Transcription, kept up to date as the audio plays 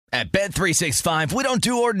At Bet365, we don't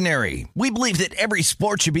do ordinary. We believe that every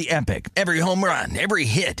sport should be epic. Every home run, every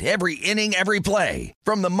hit, every inning, every play.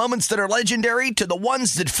 From the moments that are legendary to the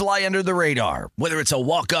ones that fly under the radar. Whether it's a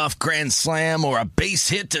walk-off grand slam or a base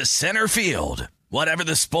hit to center field. Whatever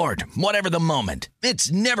the sport, whatever the moment.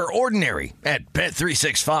 It's never ordinary at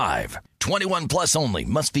Bet365. 21 plus only.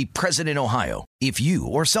 Must be present in Ohio. If you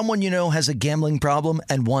or someone you know has a gambling problem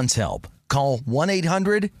and wants help, call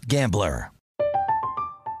 1-800-GAMBLER.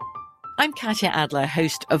 I'm Katya Adler,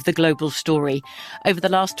 host of The Global Story. Over the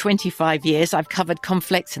last 25 years, I've covered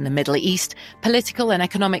conflicts in the Middle East, political and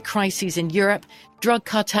economic crises in Europe, drug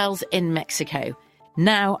cartels in Mexico.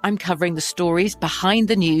 Now I'm covering the stories behind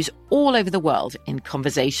the news all over the world in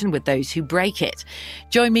conversation with those who break it.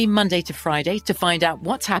 Join me Monday to Friday to find out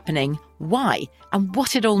what's happening, why, and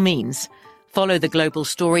what it all means. Follow The Global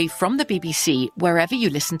Story from the BBC wherever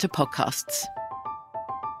you listen to podcasts.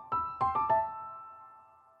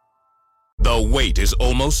 The wait is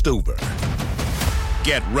almost over.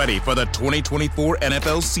 Get ready for the 2024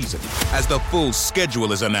 NFL season as the full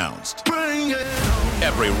schedule is announced.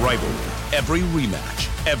 Every rivalry, every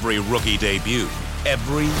rematch, every rookie debut,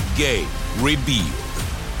 every game revealed.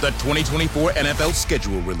 The 2024 NFL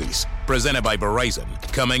schedule release, presented by Verizon,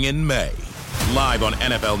 coming in May. Live on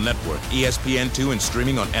NFL Network, ESPN2, and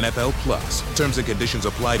streaming on NFL Plus. Terms and conditions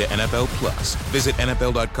apply to NFL Plus. Visit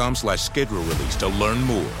NFL.com/schedule release to learn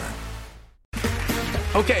more.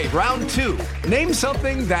 Okay, round two. Name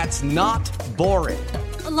something that's not boring.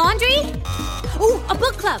 A laundry? Ooh, a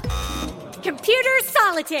book club. Computer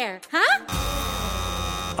solitaire, huh?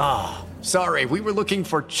 Ah, sorry, we were looking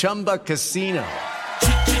for Chumba Casino.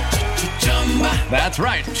 That's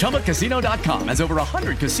right, ChumbaCasino.com has over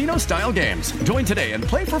 100 casino-style games. Join today and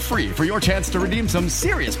play for free for your chance to redeem some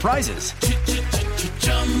serious prizes.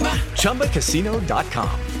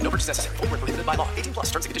 ChumbaCasino.com. No purchase necessary. Void where prohibited by law. 18 plus.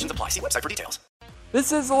 Terms and conditions apply. See website for details.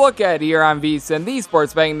 This is a look at here on VSiN, the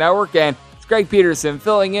Sports Betting Network, and it's Greg Peterson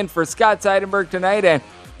filling in for Scott Seidenberg tonight, and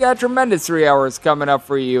we got a tremendous 3 hours coming up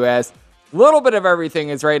for you as a little bit of everything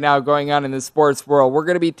is right now going on in the sports world. We're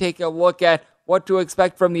going to be taking a look at what to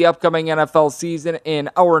expect from the upcoming NFL season in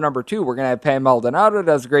hour number 2. We're going to have Pam Maldonado,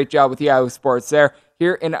 does a great job with Yahoo Sports there.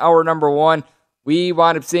 Here in hour number 1, we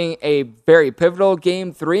wound up seeing a very pivotal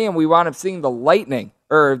Game 3, and we wound up seeing the Lightning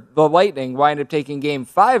wind up taking Game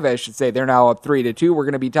 5, I should say. They're now up 3-2. We're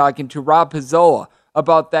going to be talking to Rob Pizzola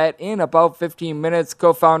about that in about 15 minutes.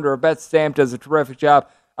 Co-founder of BetStamp, does a terrific job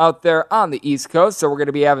out there on the East Coast, so we're going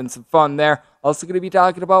to be having some fun there. Also going to be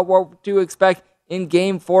talking about what to expect in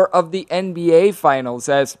Game 4 of the NBA Finals,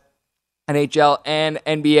 as NHL and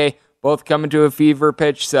NBA both coming to a fever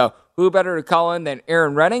pitch. So who better to call in than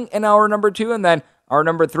Aaron Renning in hour number 2, and then hour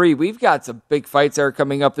number 3, we've got some big fights that are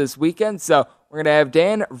coming up this weekend, so we're going to have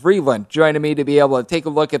Dan Vreeland joining me to be able to take a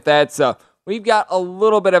look at that. So we've got a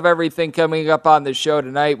little bit of everything coming up on the show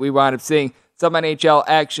tonight. We wound up seeing some NHL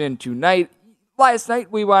action tonight. Last night,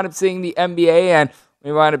 we wound up seeing the NBA, and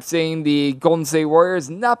we wound up seeing the Golden State Warriors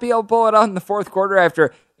not be able to pull it out in the fourth quarter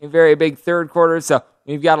after a very big third quarter. So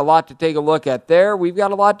we've got a lot to take a look at there. We've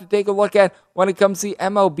got a lot to take a look at when it comes to the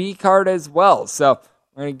MLB card as well. So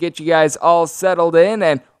we're going to get you guys all settled in,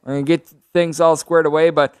 and we're going to get things all squared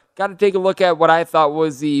away, but got to take a look at what I thought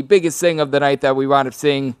was the biggest thing of the night that we wound up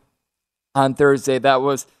seeing on Thursday. That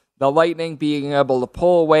was the Lightning being able to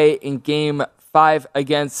pull away in Game 5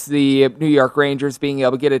 against the New York Rangers, being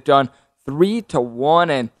able to get it done 3-1.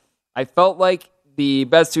 And I felt like the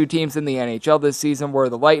best two teams in the NHL this season were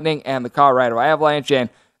the Lightning and the Colorado Avalanche, and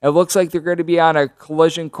it looks like they're going to be on a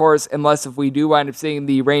collision course unless if we do wind up seeing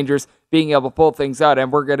the Rangers being able to pull things out.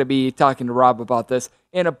 And we're going to be talking to Rob about this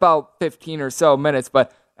in about 15 or so minutes.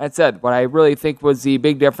 But that said, what I really think was the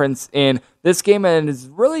big difference in this game, and has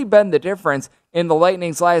really been the difference in the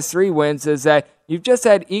Lightning's last 3 wins, is that you've just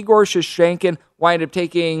had Igor Shesterkin wind up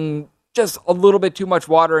taking just a little bit too much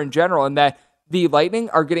water in general, and that the Lightning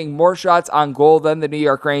are getting more shots on goal than the New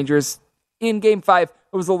York Rangers. In Game 5,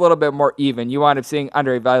 it was a little bit more even. You wind up seeing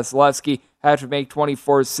Andrei Vasilevsky have to make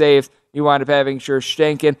 24 saves. You wind up having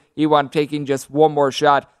Shesterkin. He wound up taking just one more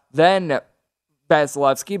shot than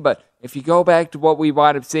Vasilevsky. But if you go back to what we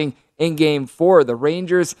wound up seeing in Game 4, the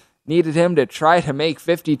Rangers needed him to try to make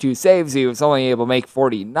 52 saves. He was only able to make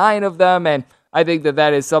 49 of them, and I think that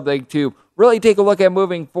that is something to really take a look at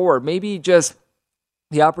moving forward. Maybe just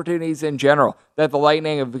the opportunities in general that the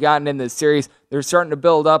Lightning have gotten in this series, they're starting to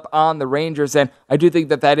build up on the Rangers, and I do think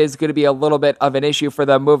that that is going to be a little bit of an issue for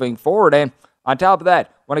them moving forward. And on top of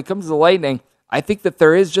that, when it comes to the Lightning, I think that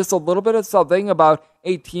there is just a little bit of something about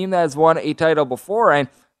a team that has won a title before, and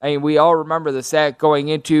I mean, we all remember the stat going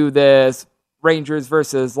into this Rangers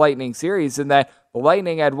versus Lightning series, in that the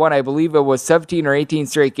Lightning had won, I believe it was 17 or 18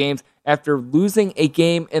 straight games after losing a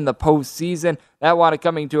game in the postseason. That wound up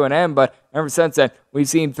coming to an end, but ever since then, we've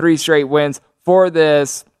seen 3 straight wins for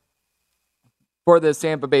this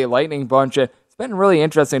Tampa Bay Lightning bunch. It's been really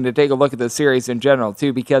interesting to take a look at the series in general,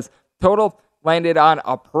 too, because total landed on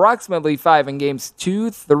approximately 5 in games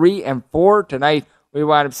 2, 3, and 4. Tonight, we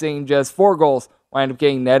wound up seeing just 4 goals wind up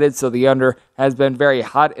getting netted, so the under has been very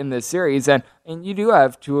hot in this series, and you do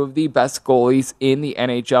have 2 of the best goalies in the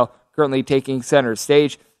NHL currently taking center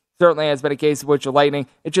stage. Certainly has been a case of which the Lightning,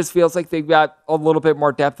 it just feels like they've got a little bit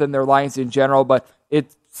more depth in their lines in general, but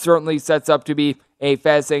it certainly sets up to be a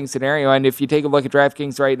fascinating scenario, and if you take a look at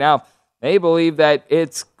DraftKings right now, they believe that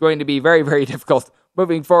it's going to be very, very difficult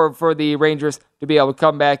moving forward for the Rangers to be able to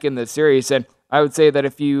come back in the series, and I would say that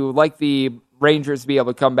if you like the Rangers to be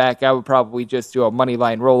able to come back, I would probably just do a money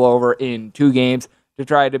line rollover in 2 games to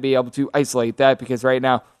try to be able to isolate that, because right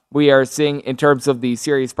now we are seeing, in terms of the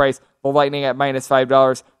series price, the Lightning at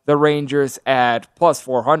 -$5, the Rangers at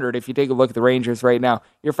 +400. If you take a look at the Rangers right now,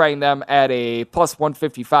 you're finding them at a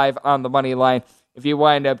 +155 on the money line. If you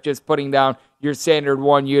wind up just putting down your standard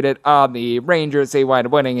 1 unit on the Rangers, they wind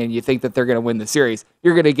up winning, and you think that they're going to win the series,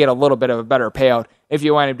 you're going to get a little bit of a better payout if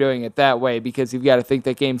you wind up doing it that way, because you've got to think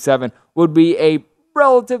that Game 7 would be a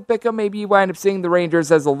relative pick-em. Maybe you wind up seeing the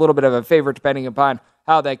Rangers as a little bit of a favorite depending upon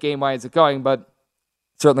how that game winds up going, but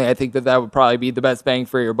certainly I think that that would probably be the best bang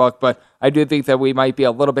for your buck. But I do think that we might be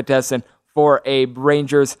a little bit destined for a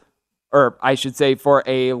Rangers, or I should say for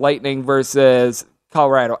a Lightning versus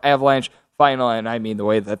Colorado Avalanche final, and I mean the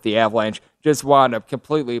way that the Avalanche just wound up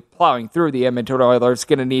completely plowing through the Edmonton Oilers.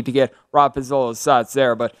 Going to need to get Rob Pizzola's thoughts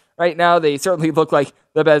there, but right now they certainly look like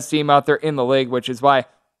the best team out there in the league, which is why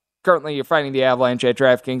currently you're finding the Avalanche at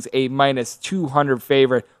DraftKings a -200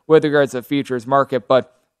 favorite with regards to the futures market,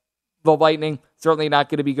 but the Lightning certainly not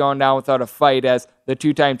going to be going down without a fight, as the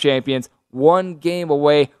 2-time champions, 1 game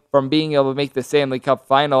away from being able to make the Stanley Cup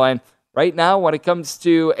final. And right now, when it comes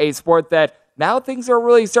to a sport that now things are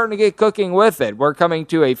really starting to get cooking with it, we're coming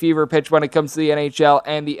to a fever pitch when it comes to the NHL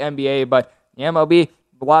and the NBA, but the MLB,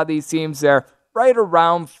 a lot of these teams, they're right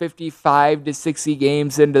around 55 to 60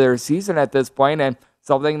 games into their season at this point, and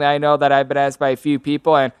something that I know that I've been asked by a few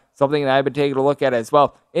people, and something that I've been taking a look at as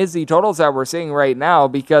well, is the totals that we're seeing right now,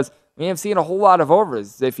 because we have seen a whole lot of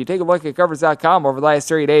overs. If you take a look at covers.com over the last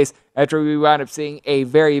 30 days, after we wound up seeing a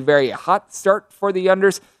very, very hot start for the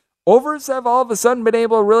unders, overs have all of a sudden been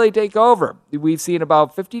able to really take over. We've seen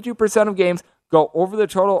about 52% of games go over the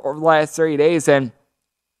total over the last 30 days, and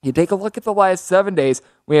you take a look at the last 7 days,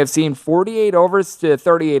 we have seen 48 overs to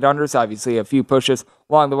 38 unders, obviously a few pushes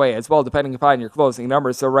along the way as well, depending upon your closing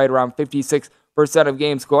numbers, so right around 56% of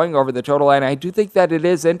games going over the total, and I do think that it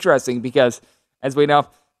is interesting because, as we know,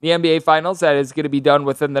 the NBA Finals, that is going to be done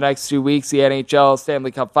within the next 2 weeks. The NHL Stanley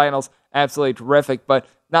Cup Finals, absolutely terrific, but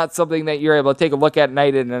not something that you're able to take a look at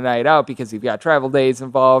night in and night out because you've got travel days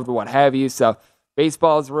involved, what have you. So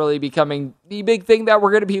baseball is really becoming the big thing that we're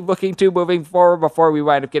going to be looking to moving forward before we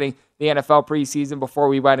wind up getting the NFL preseason, before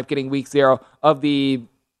we wind up getting week 0 of the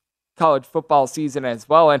college football season as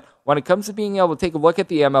well. And when it comes to being able to take a look at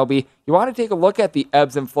the MLB, you want to take a look at the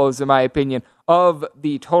ebbs and flows, in my opinion, of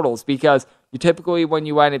the totals, because you typically, when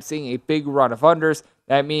you wind up seeing a big run of unders,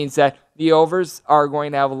 that means that the overs are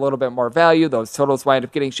going to have a little bit more value. Those totals wind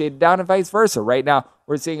up getting shaded down and vice versa. Right now,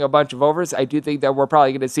 we're seeing a bunch of overs. I do think that we're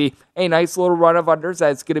probably going to see a nice little run of unders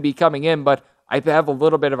that's going to be coming in, but I have a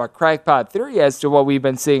little bit of a crackpot theory as to what we've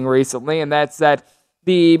been seeing recently, and that's that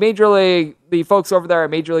the folks over there at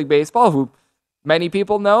Major League Baseball, who many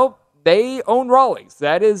people know, they own Rawlings.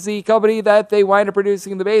 That is the company that they wind up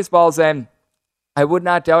producing the baseballs, and I would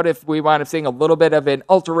not doubt if we wind up seeing a little bit of an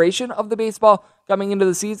alteration of the baseball coming into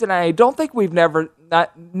the season. I don't think we've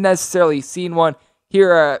not necessarily seen one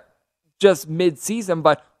here just mid-season,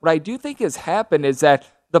 but what I do think has happened is that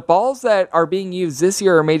the balls that are being used this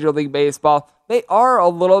year in Major League Baseball, they are a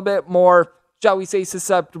little bit more, shall we say,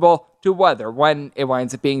 susceptible to weather. When it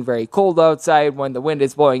winds up being very cold outside, when the wind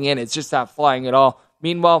is blowing in, it's just not flying at all.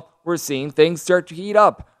 Meanwhile, we're seeing things start to heat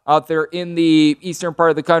up out there in the eastern part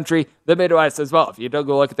of the country, the Midwest as well. If you took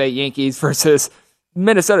a look at that Yankees versus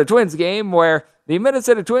Minnesota Twins game, where the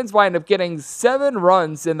Minnesota Twins wind up getting 7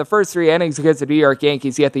 runs in the first 3 innings against the New York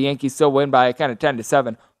Yankees, yet the Yankees still win by kind of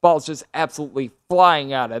 10-7. Ball's just absolutely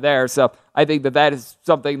flying out of there. So I think that is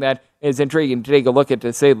something that is intriguing to take a look at,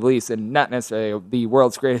 to say the least, and not necessarily the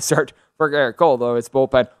world's greatest start for Garrett Cole, though his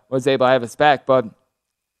bullpen was able to have his back. But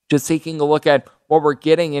just taking a look at what we're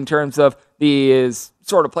getting in terms of these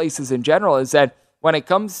sort of places in general is that when it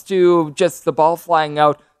comes to just the ball flying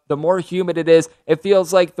out, the more humid it is, it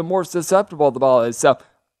feels like the more susceptible the ball is. So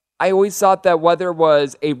I always thought that weather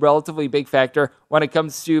was a relatively big factor when it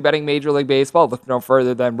comes to betting Major League Baseball. Look no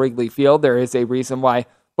further than Wrigley Field. There is a reason why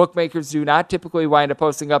bookmakers do not typically wind up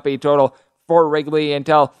posting up a total for Wrigley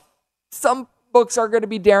until some books are going to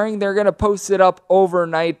be daring. They're going to post it up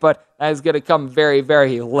overnight, but that is going to come very,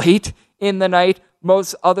 very late in the night.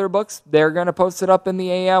 Most other books, they're going to post it up in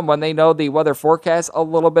the AM when they know the weather forecast a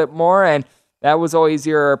little bit more, and that was always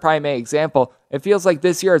your primary example. It feels like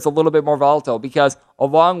this year it's a little bit more volatile because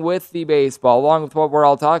along with the baseball, along with what we're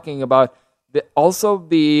all talking about, also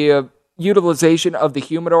the utilization of the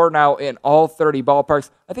humidor now in all 30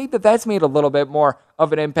 ballparks, I think that's made a little bit more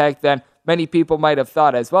of an impact than many people might have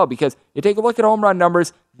thought as well, because you take a look at home run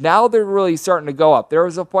numbers, now they're really starting to go up. There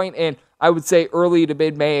was a point in, I would say, early to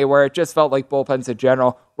mid-May where it just felt like bullpens in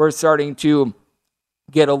general were starting to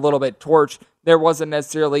get a little bit torched. There wasn't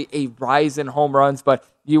necessarily a rise in home runs, but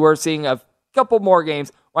you were seeing a couple more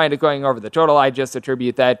games wind up going over the total. I just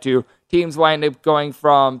attribute that to teams wind up going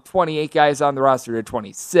from 28 guys on the roster to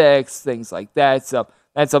 26, things like that. So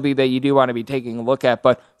that's something that you do want to be taking a look at,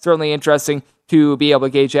 but certainly interesting to be able to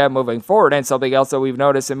gauge that moving forward. And something else that we've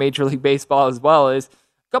noticed in Major League Baseball as well is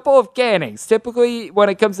a couple of cannings. Typically, when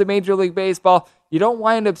it comes to Major League Baseball, you don't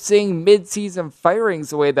wind up seeing mid-season firings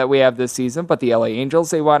the way that we have this season, but the LA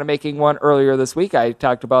Angels, they wound up making one earlier this week. I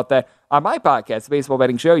talked about that on my podcast, the Baseball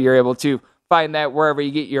Betting Show. You're able to find that wherever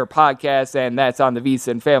you get your podcasts, and that's on the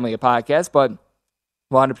VSiN family of podcasts, but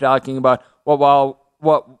wound up talking about what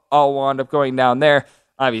all wound up going down there.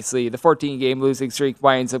 Obviously, the 14-game losing streak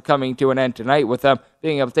winds up coming to an end tonight with them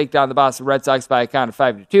being able to take down the Boston Red Sox by a count of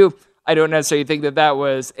 5-2. I don't necessarily think that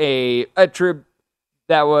was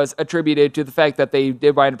attributed to the fact that they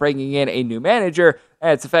did wind up bringing in a new manager.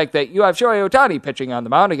 And it's the fact that you have Shohei Ohtani pitching on the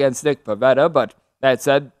mound against Nick Pivetta. But that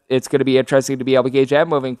said, it's going to be interesting to be able to gauge that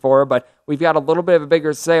moving forward. But we've got a little bit of a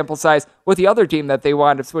bigger sample size with the other team that they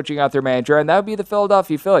wound up switching out their manager, and that would be the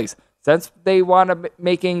Philadelphia Phillies. Since they wound up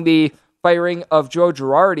making the firing of Joe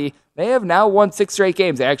Girardi, they have now won 6 straight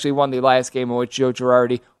games. They actually won the last game in which Joe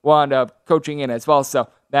Girardi wound up coaching in as well. So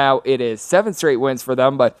now it is 7 straight wins for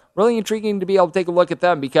them, but really intriguing to be able to take a look at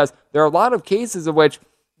them because there are a lot of cases in which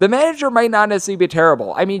the manager might not necessarily be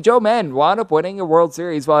terrible. I mean, Joe Maddon wound up winning a World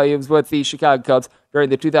Series while he was with the Chicago Cubs during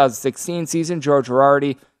the 2016 season. Joe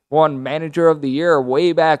Girardi won Manager of the Year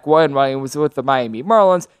way back when while he was with the Miami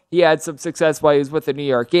Marlins. He had some success while he was with the New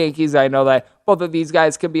York Yankees. I know that both of these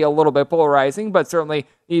guys can be a little bit polarizing, but certainly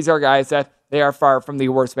these are guys that they are far from the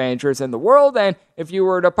worst managers in the world. And if you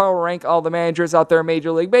were to power rank all the managers out there in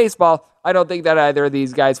Major League Baseball, I don't think that either of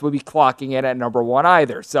these guys would be clocking in at number 1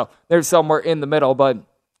 either. So they're somewhere in the middle, but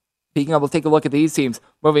being able to take a look at these teams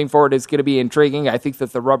moving forward is going to be intriguing. I think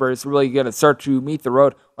that the rubber is really going to start to meet the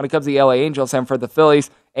road when it comes to the LA Angels, and for the Phillies,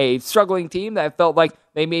 a struggling team that felt like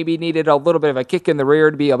they maybe needed a little bit of a kick in the rear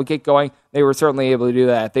to be able to get going. They were certainly able to do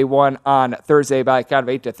that. They won on Thursday by a count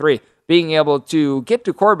of 8-3, being able to get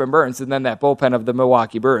to Corbin Burnes and then that bullpen of the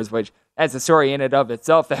Milwaukee Brewers, which that's a story in and of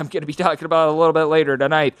itself that I'm going to be talking about a little bit later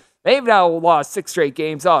tonight. They've now lost 6 straight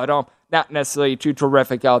games all at home. Not necessarily too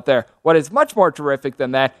terrific out there. What is much more terrific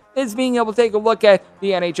than that is being able to take a look at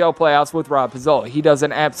the NHL playoffs with Rob Pizzola. He does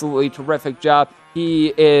an absolutely terrific job.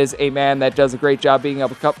 He is a man that does a great job being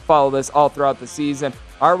able to follow this all throughout the season.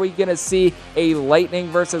 Are we going to see a Lightning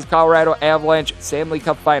versus Colorado Avalanche Stanley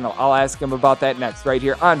Cup final? I'll ask him about that next right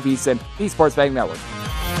here on VSiN, the Sports Betting Network.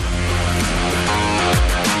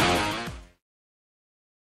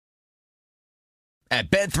 At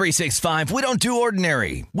Bet365, we don't do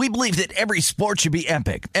ordinary. We believe that every sport should be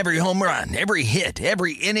epic. Every home run, every hit,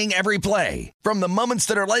 every inning, every play. From the moments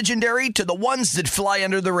that are legendary to the ones that fly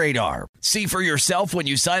under the radar. See for yourself when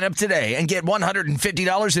you sign up today and get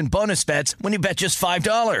 $150 in bonus bets when you bet just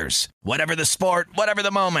 $5. Whatever the sport, whatever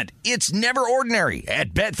the moment, it's never ordinary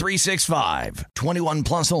at Bet365. 21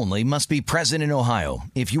 plus only. Must be present in Ohio.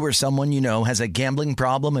 If you or someone you know has a gambling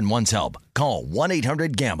problem and wants help, call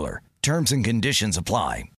 1-800-GAMBLER. Terms and conditions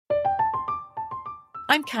apply.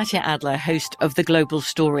 I'm Katya Adler, host of The Global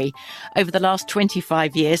Story. Over the last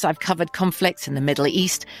 25 years, I've covered conflicts in the Middle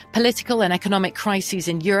East, political and economic crises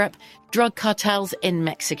in Europe, drug cartels in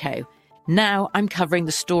Mexico. Now I'm covering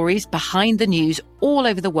the stories behind the news all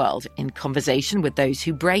over the world in conversation with those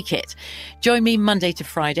who break it. Join me Monday to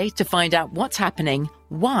Friday to find out what's happening,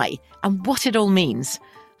 why, and what it all means.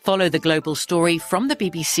 Follow The Global Story from the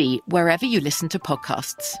BBC wherever you listen to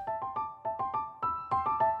podcasts.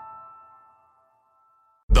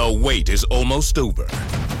 The wait is almost over.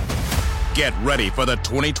 Get ready for the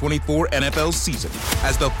 2024 NFL season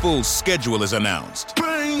as the full schedule is announced.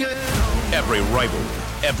 Every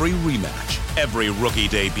rivalry, every rematch, Every rookie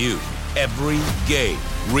debut, every game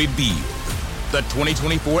revealed. The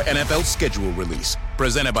 2024 NFL schedule release,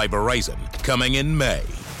 presented by Verizon, coming in May.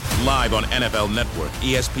 Live on NFL Network,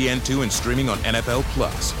 ESPN2, and streaming on NFL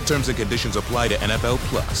Plus. Terms and conditions apply to NFL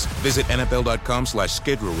Plus. Visit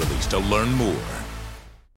NFL.com/schedule release to learn more.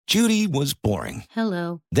 Judy was boring.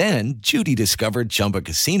 Hello. Then Judy discovered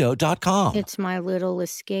ChumbaCasino.com. It's my little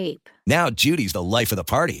escape. Now Judy's the life of the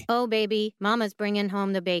party. Oh, baby, mama's bringing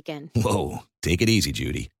home the bacon. Whoa, take it easy,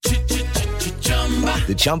 Judy.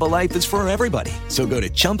 The Chumba life is for everybody. So go to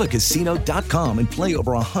ChumbaCasino.com and play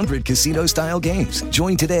over 100 casino-style games.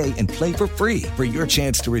 Join today and play for free for your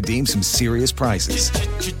chance to redeem some serious prizes.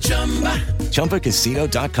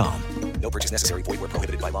 ChumbaCasino.com. No purchase necessary. Void where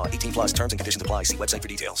prohibited by law. 18 plus terms and conditions apply. See website for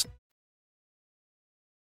details.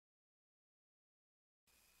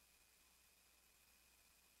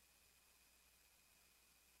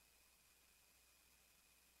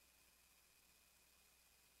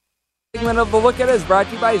 Segment of the Look At is brought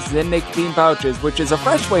to you by Zyn Nicotine Pouches, which is a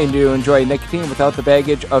fresh way to enjoy nicotine without the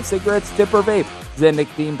baggage of cigarettes, dip, or vape. Zyn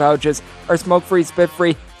Nicotine Pouches are smoke-free,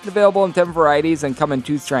 spit-free, and available in 10 varieties and come in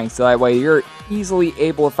 2 strengths, so that way you're easily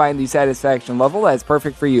able to find the satisfaction level that's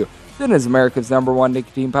perfect for you. Zyn is America's #1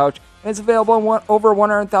 nicotine pouch, and it's available in over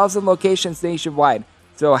 100,000 locations nationwide.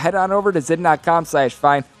 So head on over to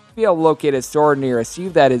zyn.com/find to be able to locate a store nearest you.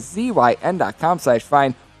 That is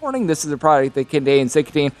zyn.com/find. Warning, this is a product that contains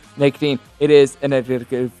nicotine. Nicotine, it is an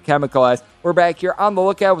addictive chemical. As we're back here on the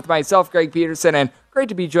lookout with myself, Greg Peterson, and great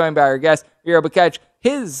to be joined by our guest. You're able to catch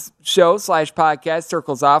his show/podcast,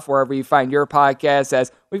 Circles Off, wherever you find your podcast.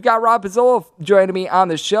 As we've got Rob Pizzola joining me on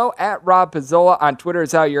the show. At Rob Pizzola on Twitter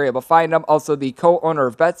is how you're able to find him. Also the co-owner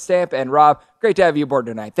of BetStamp. And Rob, great to have you aboard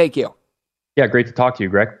tonight. Thank you. Yeah, great to talk to you,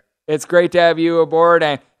 Greg. It's great to have you aboard,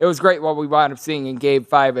 and it was great what we wound up seeing in Game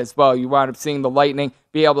 5 as well. You wound up seeing the Lightning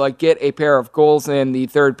be able to get a pair of goals in the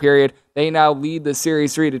third period. They now lead the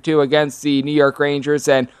series 3-2 against the New York Rangers.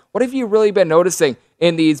 And what have you really been noticing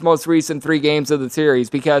in these most recent 3 games of the series?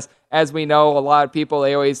 Because as we know, a lot of people,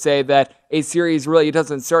 they always say that a series really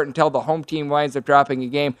doesn't start until the home team winds up dropping a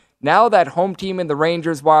game. Now that home team and the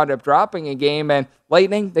Rangers wound up dropping a game, and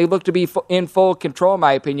Lightning, they look to be in full control, in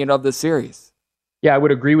my opinion, of the series. Yeah, I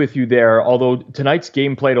would agree with you there, although tonight's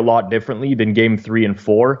game played a lot differently than Game 3 and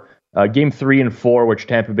 4. Game 3 and 4, which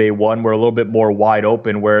Tampa Bay won, were a little bit more wide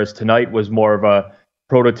open, whereas tonight was more of a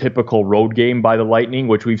prototypical road game by the Lightning,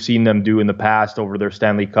 which we've seen them do in the past over their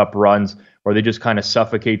Stanley Cup runs, where they just kind of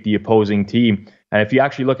suffocate the opposing team. And if you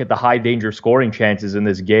actually look at the high danger scoring chances in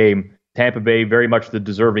this game, Tampa Bay very much the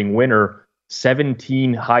deserving winner.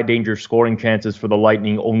 17 high danger scoring chances for the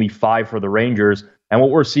Lightning, only 5 for the Rangers. And what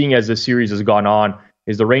we're seeing as this series has gone on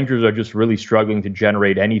is the Rangers are just really struggling to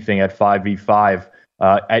generate anything at 5v5.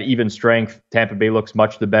 At even strength, Tampa Bay looks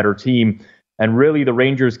much the better team. And really, the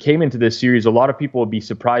Rangers came into this series. A lot of people would be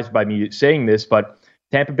surprised by me saying this, but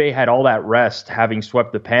Tampa Bay had all that rest, having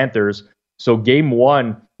swept the Panthers. So game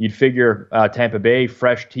 1, you'd figure Tampa Bay,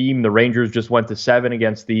 fresh team. The Rangers just went to 7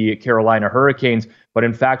 against the Carolina Hurricanes. But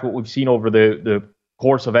in fact, what we've seen over the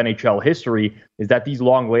course of NHL history is that these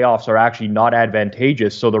long layoffs are actually not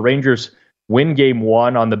advantageous. So the Rangers win game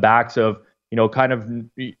 1 on the backs of,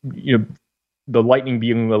 the Lightning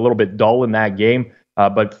being a little bit dull in that game.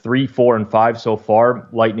 But 3, 4, and 5 so far,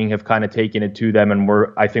 Lightning have kind of taken it to them, and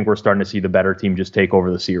I think we're starting to see the better team just take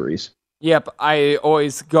over the series. Yep, I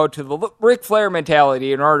always go to the Ric Flair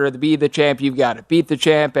mentality. In order to be the champ, you've got to beat the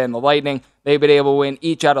champ, and the Lightning, they've been able to win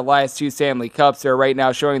each out of the last 2 Stanley Cups. They're right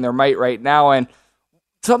now showing their might right now, and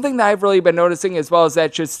something that I've really been noticing as well is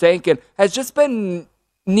that Shesterkin has just been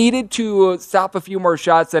needed to stop a few more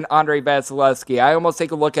shots than Andrei Vasilevsky. I almost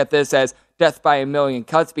take a look at this as death by a million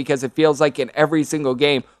cuts because it feels like in every single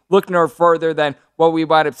game, look no further than what we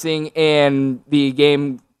wound up seeing in the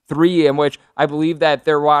Game 3, in which I believe that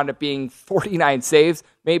there wound up being 49 saves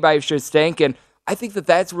made by Shesterkin. I think that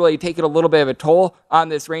that's really taken a little bit of a toll on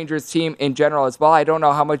this Rangers team in general as well. I don't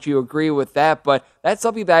know how much you agree with that, but that's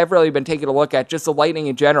something that I've really been taking a look at, just the Lightning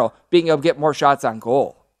in general, being able to get more shots on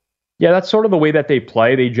goal. Yeah, that's sort of the way that they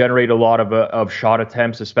play. They generate a lot of shot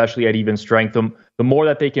attempts, especially at even strength. The more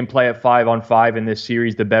that they can play at 5-on-5 in this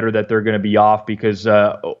series, the better that they're going to be off, because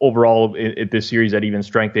overall in this series at even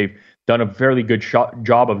strength, they've done a fairly good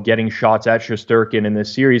job of getting shots at Shesterkin in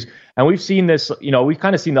this series. And we've seen this, we've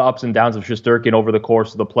kind of seen the ups and downs of Shesterkin over the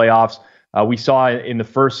course of the playoffs. We saw in the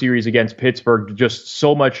first series against Pittsburgh just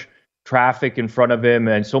so much traffic in front of him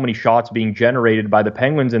and so many shots being generated by the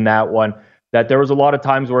Penguins in that one, that there was a lot of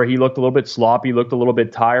times where he looked a little bit sloppy, looked a little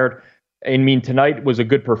bit tired. I mean, tonight was a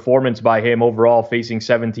good performance by him overall, facing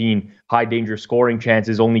 17 high-danger scoring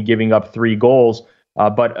chances, only giving up 3 goals.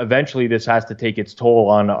 But eventually this has to take its toll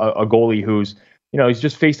on a goalie who's, he's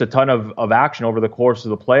just faced a ton of action over the course of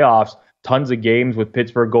the playoffs, tons of games with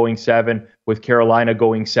Pittsburgh going 7, with Carolina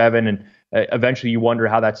going 7. And eventually you wonder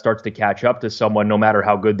how that starts to catch up to someone, no matter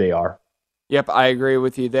how good they are. Yep, I agree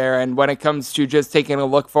with you there. And when it comes to just taking a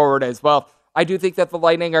look forward as well, I do think that the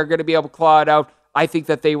Lightning are going to be able to claw it out. I think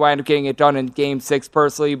that they wind up getting it done in Game 6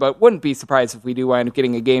 personally, but wouldn't be surprised if we do wind up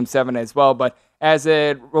getting a Game 7 as well. But as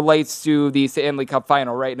it relates to the Stanley Cup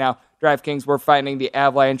final right now, DraftKings, we're finding the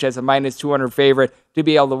Avalanche as a minus 200 favorite to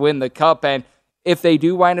be able to win the Cup. And if they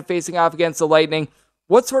do wind up facing off against the Lightning,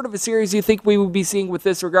 what sort of a series do you think we will be seeing with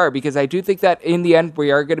this regard? Because I do think that in the end,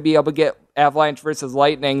 we are going to be able to get Avalanche versus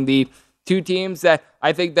Lightning, the two teams that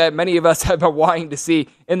I think that many of us have been wanting to see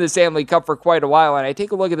in the Stanley Cup for quite a while. And I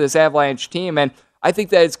take a look at this Avalanche team, and I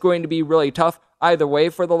think that it's going to be really tough either way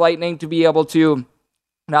for the Lightning to be able to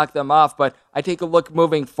knock them off. But I take a look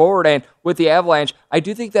moving forward, and with the Avalanche, I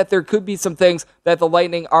do think that there could be some things that the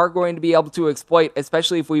Lightning are going to be able to exploit,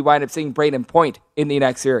 especially if we wind up seeing Brayden Point in the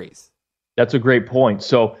next series. That's a great point.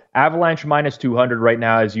 So Avalanche minus 200 right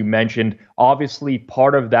now, as you mentioned. Obviously,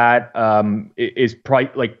 part of that is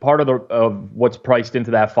part of what's priced into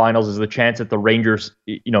that finals is the chance that the Rangers,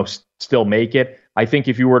 still make it. I think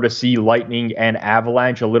if you were to see Lightning and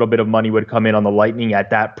Avalanche, a little bit of money would come in on the Lightning at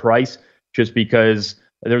that price, just because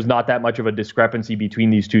there's not that much of a discrepancy between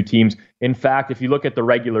these two teams. In fact, if you look at the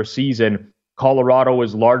regular season, Colorado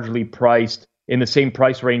is largely priced in the same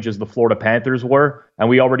price range as the Florida Panthers were. And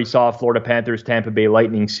we already saw a Florida Panthers-Tampa Bay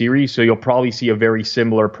Lightning series, so you'll probably see a very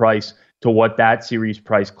similar price to what that series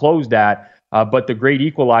price closed at. But the great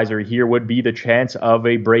equalizer here would be the chance of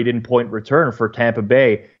a Brayden Point return for Tampa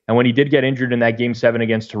Bay. And when he did get injured in that Game 7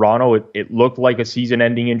 against Toronto, it looked like a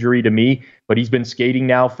season-ending injury to me. But he's been skating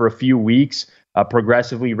now for a few weeks,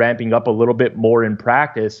 progressively ramping up a little bit more in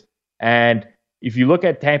practice. And if you look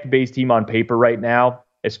at Tampa Bay's team on paper right now,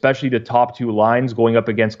 especially the top two lines going up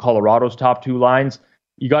against Colorado's top two lines,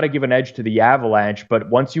 you got to give an edge to the Avalanche.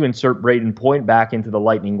 But once you insert Brayden Point back into the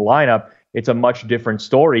Lightning lineup, it's a much different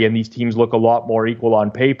story, and these teams look a lot more equal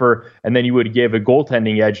on paper. And then you would give a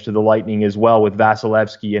goaltending edge to the Lightning as well with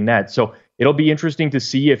Vasilevsky and net. So it'll be interesting to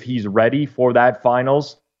see if he's ready for that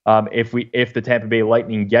finals, if the Tampa Bay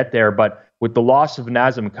Lightning get there. But with the loss of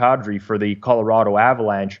Nazem Kadri for the Colorado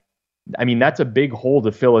Avalanche, I mean, that's a big hole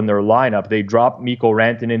to fill in their lineup. They drop Mikko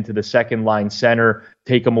Rantanen into the second line center,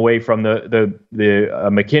 take him away from the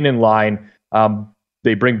McKinnon line.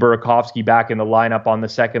 They bring Burakovsky back in the lineup on the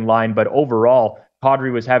second line. But overall,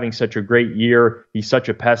 Kadri was having such a great year. He's such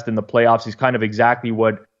a pest in the playoffs. He's kind of exactly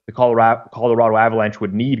what the Colorado Avalanche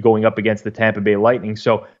would need going up against the Tampa Bay Lightning.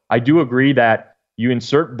 So I do agree that you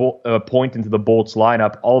insert Point into the Bolts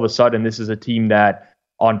lineup, all of a sudden this is a team that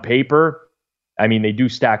on paper, I mean, they do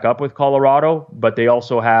stack up with Colorado, but they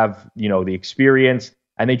also have, the experience,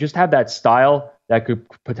 and they just have that style that could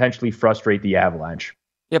potentially frustrate the Avalanche.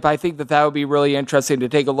 Yep, I think that would be really interesting to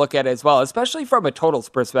take a look at as well, especially from a totals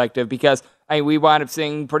perspective, because we wound up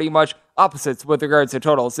seeing pretty much opposites with regards to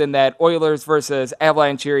totals in that Oilers versus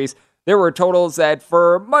Avalanche series. There were totals that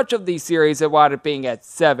for much of the series it wound up being at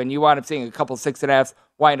 7. You wound up seeing a couple 6.5s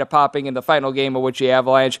wind up popping in the final game, of which the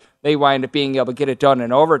Avalanche, they wind up being able to get it done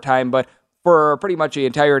in overtime. But for pretty much the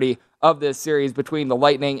entirety of this series between the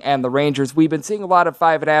Lightning and the Rangers, we've been seeing a lot of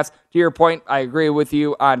 5.5s. To your point, I agree with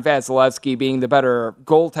you on Vasilevsky being the better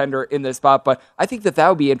goaltender in this spot, but I think that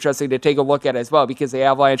would be interesting to take a look at as well, because the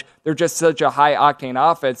Avalanche, they're just such a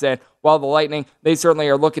high-octane offense, and while the Lightning, they certainly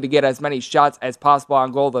are looking to get as many shots as possible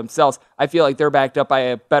on goal themselves, I feel like they're backed up by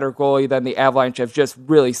a better goalie than the Avalanche have just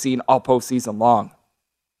really seen all postseason long.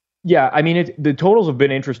 Yeah, I mean, the totals have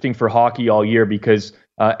been interesting for hockey all year because,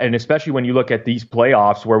 and especially when you look at these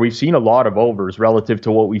playoffs where we've seen a lot of overs relative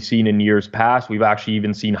to what we've seen in years past. We've actually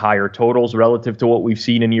even seen higher totals relative to what we've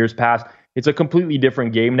seen in years past. It's a completely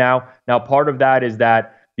different game now. Now, part of that is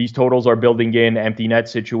that these totals are building in empty net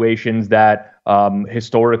situations that,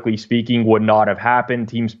 historically speaking, would not have happened.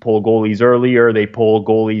 Teams pull goalies earlier. They pull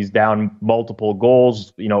goalies down multiple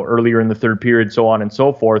goals, earlier in the third period, so on and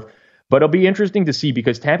so forth. But it'll be interesting to see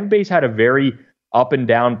because Tampa Bay's had a very up and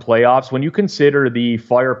down playoffs. When you consider the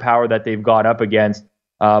firepower that they've got up against,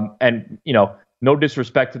 and, no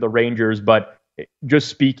disrespect to the Rangers, but just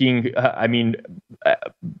speaking,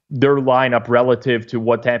 their lineup relative to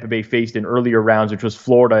what Tampa Bay faced in earlier rounds, which was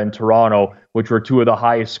Florida and Toronto, which were two of the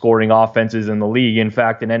highest scoring offenses in the league. In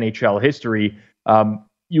fact, in NHL history,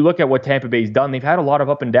 you look at what Tampa Bay's done, they've had a lot of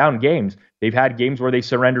up and down games. They've had games where they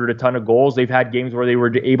surrendered a ton of goals. They've had games where they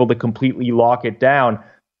were able to completely lock it down.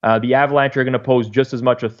 The Avalanche are going to pose just as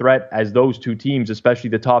much a threat as those two teams, especially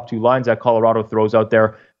the top two lines that Colorado throws out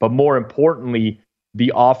there. But more importantly,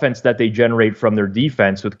 the offense that they generate from their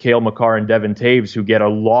defense with Cale Makar and Devin Taves, who get a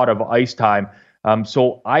lot of ice time.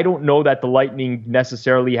 So I don't know that the Lightning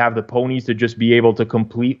necessarily have the ponies to just be able to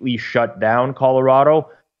completely shut down Colorado.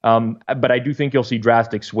 But I do think you'll see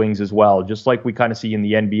drastic swings as well, just like we kind of see in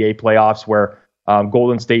the NBA playoffs where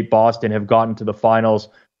Golden State, Boston have gotten to the finals.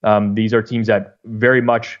 These are teams that very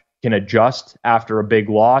much can adjust after a big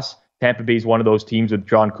loss. Tampa Bay is one of those teams with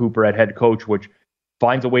John Cooper at head coach, which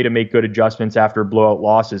finds a way to make good adjustments after blowout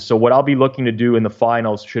losses. So what I'll be looking to do in the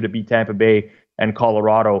finals, should it be Tampa Bay and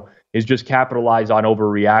Colorado, is just capitalize on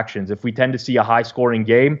overreactions. If we tend to see a high-scoring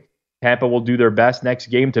game, Tampa will do their best next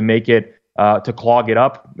game to make it, to clog it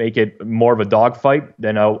up, make it more of a dogfight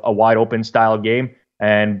than a wide-open style game,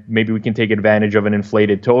 and maybe we can take advantage of an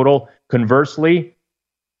inflated total. Conversely,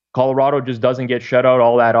 Colorado just doesn't get shut out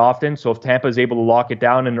all that often, so if Tampa is able to lock it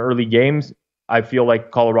down in early games, I feel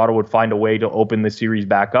like Colorado would find a way to open the series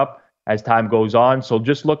back up as time goes on. So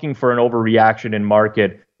just looking for an overreaction in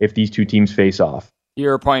market if these two teams face off.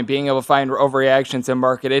 Your point, being able to find overreactions in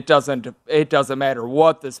market, it doesn't matter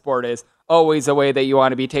what the sport is. Always a way that you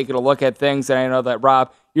want to be taking a look at things. And I know that,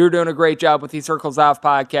 Rob, you're doing a great job with the Circles Off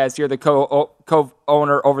podcast. You're the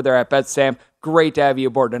co-owner over there at BetStamp. Great to have you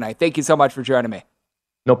aboard tonight. Thank you so much for joining me.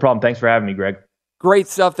 No problem. Thanks for having me, Greg. Great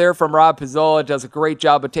stuff there from Rob Pizzola. Does a great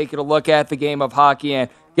job of taking a look at the game of hockey,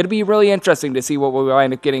 and going to be really interesting to see what we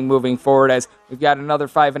wind up getting moving forward, as we've got another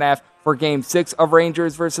 5.5 for Game 6 of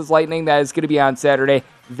Rangers versus Lightning. That is going to be on Saturday.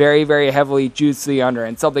 Very, very heavily juicy under.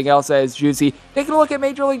 And something else that is juicy, taking a look at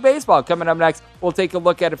Major League Baseball. Coming up next, we'll take a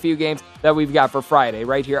look at a few games that we've got for Friday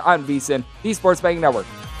right here on VSiN, the Sports Betting Network.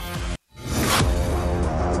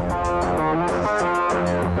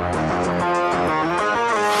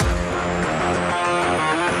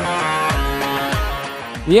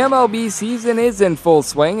 The MLB season is in full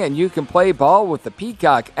swing, and you can play ball with the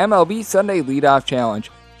Peacock MLB Sunday Leadoff Challenge.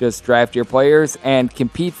 Just draft your players and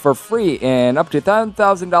compete for free in up to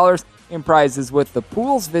 $10,000 in prizes with the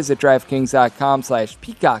pools. Visit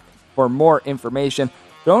DraftKings.com/Peacock for more information.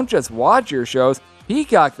 Don't just watch your shows,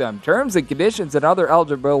 Peacock them. Terms and conditions and other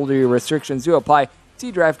eligibility restrictions do apply.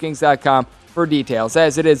 See DraftKings.com for details.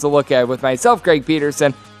 As it is a look at with myself, Greg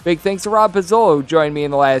Peterson. Big thanks to Rob Pizzola, who joined me in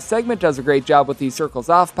the last segment. Does a great job with the Circles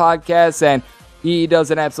Off podcast, and he does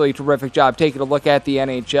an absolutely terrific job taking a look at the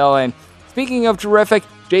NHL. And speaking of terrific,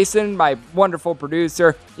 Jason, my wonderful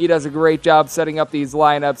producer, he does a great job setting up these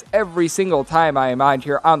lineups every single time I am on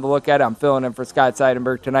here on the lookout. I'm filling in for Scott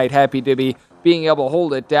Seidenberg tonight. Happy to be being able to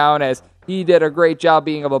hold it down, as he did a great job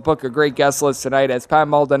being able to book a great guest list tonight, as Pat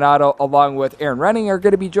Maldonado along with Aaron Renning are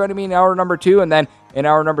going to be joining me in hour number 2. And then in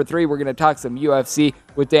hour number 3, we're going to talk some UFC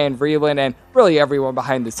with Dan Vreeland and really everyone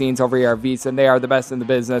behind the scenes over here at VSiN. They are the best in the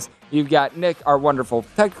business. You've got Nick, our wonderful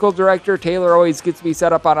technical director. Taylor always gets me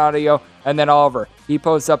set up on audio. And then Oliver, he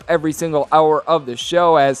posts up every single hour of the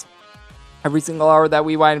show, as every single hour that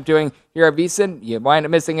we wind up doing here at VSiN, you wind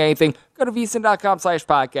up missing anything, go to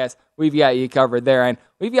VSiN.com/podcast. We've got you covered there, and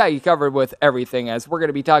we've got you covered with everything, as we're going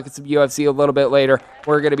to be talking some UFC a little bit later.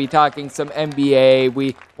 We're going to be talking some NBA.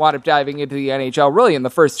 We wound up diving into the NHL really in the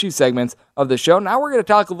first 2 segments of the show. Now we're going to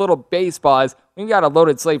talk a little baseball, as we've got a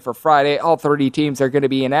loaded slate for Friday. All 30 teams are going to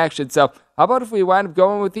be in action. So how about if we wind up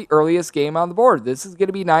going with the earliest game on the board? This is going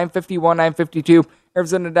to be 9:51, 9:52.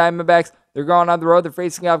 Arizona Diamondbacks, they're going on the road. They're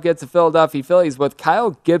facing off against the Philadelphia Phillies with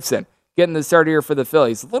Kyle Gibson getting the start here for the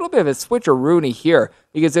Phillies. A little bit of a switcheroonie here,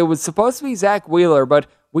 because it was supposed to be Zach Wheeler, but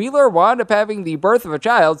Wheeler wound up having the birth of a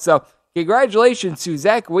child, so congratulations to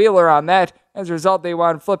Zach Wheeler on that. As a result, they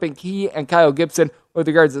wound up flipping he and Kyle Gibson with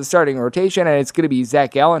regards to the starting rotation, and it's going to be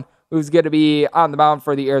Zach Gallen who's going to be on the mound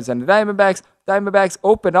for the Arizona Diamondbacks. Diamondbacks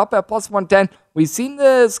open up at plus 110. We've seen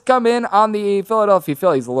this come in on the Philadelphia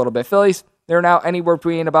Phillies a little bit. Phillies, they're now anywhere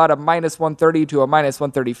between about a minus 130 to a minus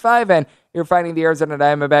 135, and you're finding the Arizona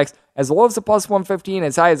Diamondbacks as low as a plus 115,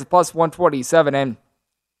 as high as a plus 127, and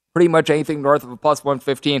pretty much anything north of a plus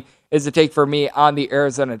 115 is a take for me on the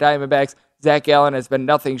Arizona Diamondbacks. Zach Gallen has been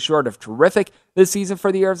nothing short of terrific this season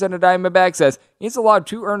for the Arizona Diamondbacks, as he's allowed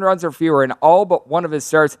 2 earned runs or fewer in all but one of his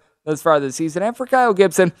starts thus far this season. And for Kyle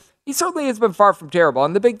Gibson, he certainly has been far from terrible.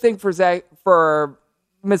 And the big thing for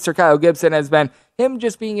Mr. Kyle Gibson has been him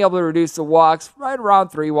just being able to reduce the walks right around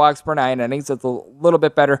 3 walks per 9 innings. That's a little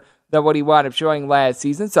bit better than what he wound up showing last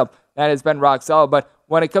season. So that has been rock solid. But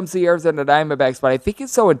when it comes to the Arizona Diamondbacks, what I think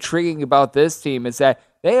is so intriguing about this team is that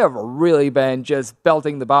they have really been just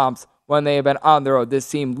belting the bombs when they have been on the road. This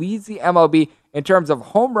team leads the MLB in terms of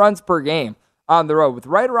home runs per game on the road with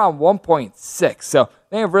right around 1.6. So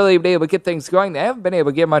they have really been able to get things going. They haven't been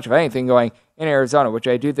able to get much of anything going in Arizona, which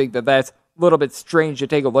I do think that that's a little bit strange to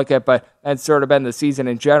take a look at, but that's sort of been the season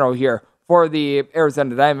in general here for the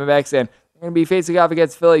Arizona Diamondbacks, and they're going to be facing off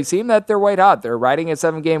against Phillies team that they're white hot. They're riding a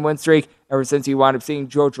 7-game win streak ever since you wound up seeing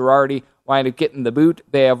Joe Girardi wind up getting the boot.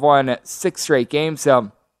 They have won 6 straight games,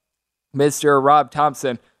 so Mr. Rob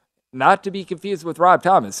Thompson, not to be confused with Rob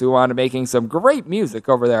Thomas, who wound up making some great music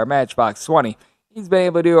over there at Matchbox 20. He's been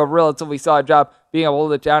able to do a relatively solid job being able to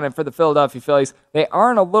hold it down. And for the Philadelphia Phillies, they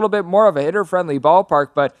are in a little bit more of a hitter-friendly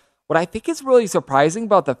ballpark. But what I think is really surprising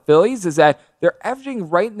about the Phillies is that they're averaging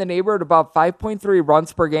right in the neighborhood about 5.3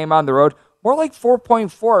 runs per game on the road, more like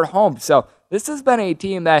 4.4 at home. So this has been a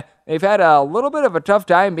team that they've had a little bit of a tough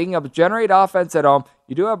time being able to generate offense at home.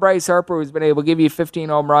 You do have Bryce Harper, who's been able to give you 15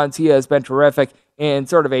 home runs. He has been terrific in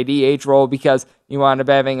sort of a DH role because you wound up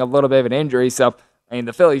having a little bit of an injury. So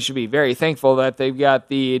the Phillies should be very thankful that they've got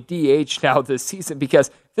the DH now this season, because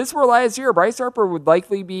if this were last year, Bryce Harper would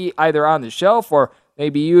likely be either on the shelf or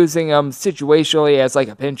maybe using him situationally as like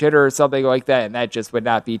a pinch hitter or something like that, and that just would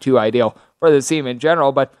not be too ideal for the team in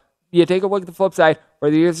general. But you take a look at the flip side for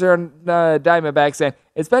the Arizona Diamondbacks, and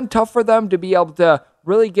it's been tough for them to be able to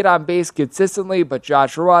really get on base consistently, but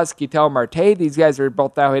Josh Ross, Ketel Marte, these guys are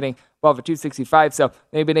both now hitting above a 265, so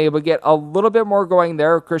they've been able to get a little bit more going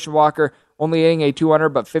there. Christian Walker only hitting a 200,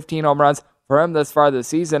 but 15 home runs for him thus far this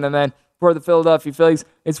season. And then for the Philadelphia Phillies,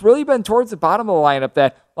 it's really been towards the bottom of the lineup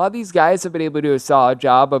that a lot of these guys have been able to do a solid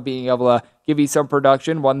job of being able to give you some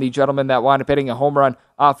production. One, the gentleman that wound up hitting a home run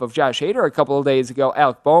off of Josh Hader a couple of days ago,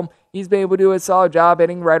 Alec Boehm, he's been able to do a solid job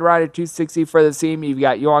hitting right around at 260 for the team. You've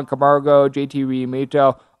got Yohan Camargo, JT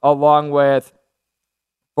Realmuto, along with,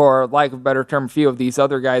 for lack of a better term, a few of these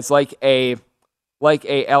other guys like a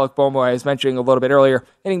Alec Boehm, I was mentioning a little bit earlier,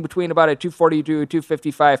 hitting between about a 240 to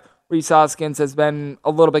 255. Rhys Hoskins has been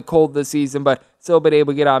a little bit cold this season, but still been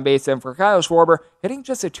able to get on base. And for Kyle Schwarber, hitting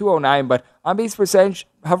just a 209, but on base percentage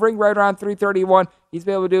hovering right around 331. He's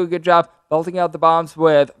been able to do a good job belting out the bombs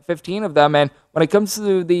with 15 of them. And when it comes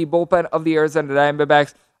to the bullpen of the Arizona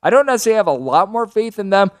Diamondbacks, I don't necessarily have a lot more faith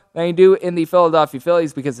in them than I do in the Philadelphia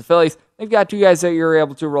Phillies, because the Phillies, they've got 2 guys that you're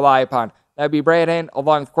able to rely upon. That'd be Brad Hand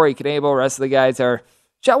along with Corey Knebel. The rest of the guys are,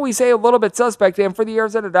 shall we say, a little bit suspect. And for the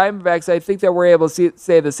Arizona Diamondbacks, I think that we're able to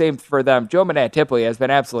say the same for them. Joe Manette-Tipley has been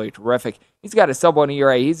absolutely terrific. He's got a sub-1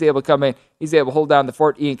 ERA. He's able to come in. He's able to hold down the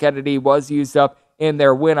fort. Ian Kennedy was used up in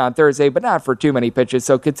their win on Thursday, but not for too many pitches.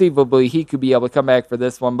 So conceivably, he could be able to come back for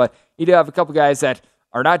this one. But you do have a couple guys that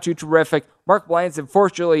are not too terrific. Mark Blyantz,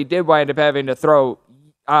 unfortunately, did wind up having to throw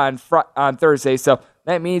on Thursday. So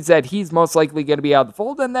that means that he's most likely going to be out of the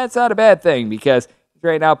fold, and that's not a bad thing, because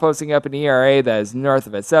right now posting up an ERA that is north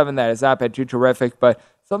of a 7. That has not been too terrific, but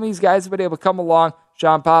some of these guys have been able to come along.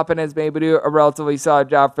 Sean Poppin has been able to do a relatively solid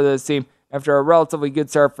job for this team after a relatively good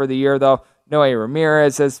start for the year, though. Noe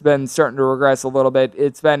Ramirez has been starting to regress a little bit.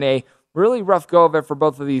 It's been a really rough go of it for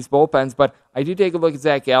both of these bullpens, but I do take a look at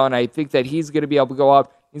Zach Gallen. I think that he's going to be able to go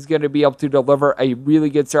up. He's going to be able to deliver a really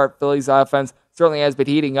good start. Phillies offense certainly has been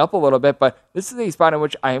heating up a little bit, but this is a spot in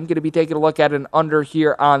which I am going to be taking a look at an under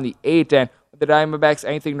here on the 8, and the Diamondbacks,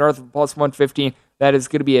 anything north of plus 115, that is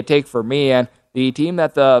going to be a take for me. And the team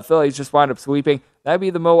that the Phillies just wound up sweeping, that would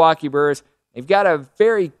be the Milwaukee Brewers. They've got a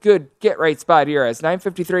very good get-right spot here, as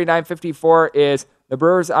 953, 954 is the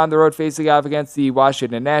Brewers on the road facing off against the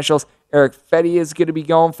Washington Nationals. Eric Fetty is going to be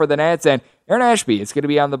going for the Nats, and Aaron Ashby is going to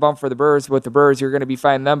be on the bump for the Brewers. With the Brewers, you're going to be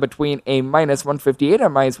finding them between a minus 158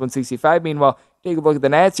 and minus 165. Meanwhile, take a look at the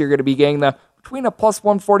Nats, you're going to be getting them between a plus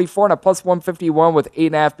 144 and a plus 151, with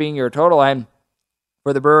 8.5 being your total. And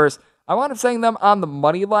for the Brewers, I wound up saying them on the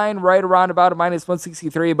money line right around about a minus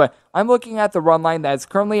 163, but I'm looking at the run line that's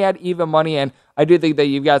currently at even money, and I do think that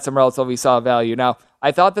you've got some relatively solid value. Now,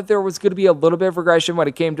 I thought that there was going to be a little bit of regression when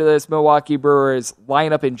it came to this Milwaukee Brewers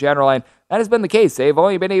lineup in general, and that has been the case. They've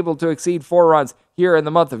only been able to exceed 4 runs here in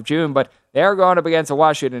the month of June, but they are going up against a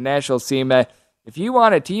Washington Nationals team that, if you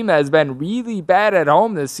want a team that has been really bad at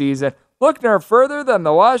home this season, look no further than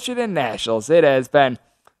the Washington Nationals. It has been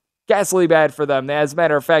ghastly bad for them. As a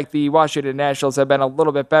matter of fact, the Washington Nationals have been a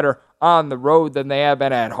little bit better on the road than they have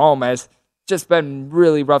been at home, as just been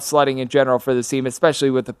really rough sledding in general for the team, especially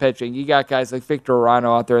with the pitching. You got guys like Victor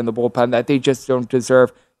Arano out there in the bullpen that they just don't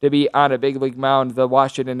deserve to be on a big league mound. The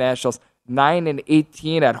Washington Nationals,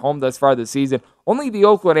 9-18 at home thus far this season. Only the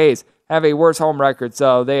Oakland A's have a worse home record,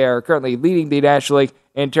 so they are currently leading the National League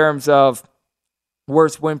in terms of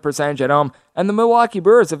worst win percentage at home. And the Milwaukee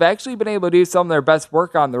Brewers have actually been able to do some of their best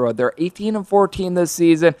work on the road. They're 18-14 this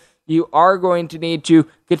season. You are going to need to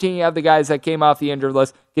continue to have the guys that came off the injured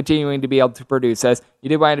list continuing to be able to produce. As you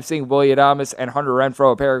did wind up seeing Willie Adames and Hunter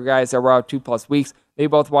Renfroe, a pair of guys that were out 2+ weeks. They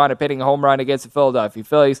both wound up hitting a home run against the Philadelphia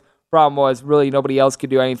Phillies. Problem was, really nobody else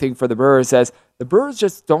could do anything for the Brewers, as the Brewers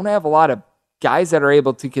just don't have a lot of guys that are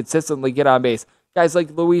able to consistently get on base. Guys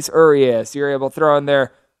like Luis Urias, you're able to throw in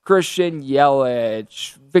there Christian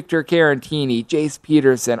Yelich, Victor Caratini, Jace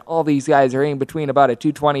Peterson. All these guys are in between about a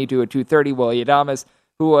 220 to a 230. Willy Adames,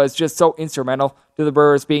 who was just so instrumental to the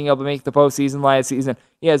Brewers being able to make the postseason last season.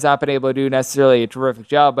 He has not been able to do necessarily a terrific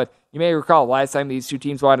job, but you may recall last time these two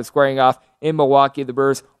teams wound up squaring off in Milwaukee, the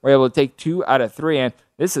Brewers were able to take 2 out of 3, and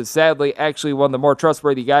this is sadly actually one of the more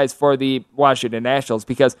trustworthy guys for the Washington Nationals,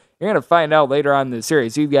 because you're going to find out later on in the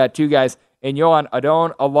series. You've got 2 guys in Yohan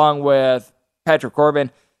Adon along with Patrick Corbin.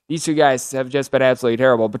 These 2 guys have just been absolutely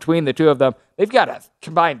terrible. Between the 2 of them, they've got a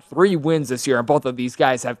combined 3 wins this year, and both of these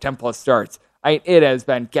guys have 10-plus starts. It has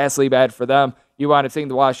been ghastly bad for them. You wound up seeing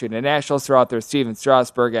the Washington Nationals throw out their Steven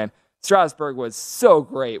Strasburg, and Strasburg was so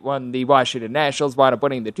great when the Washington Nationals wound up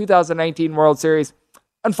winning the 2019 World Series.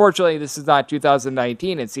 Unfortunately, this is not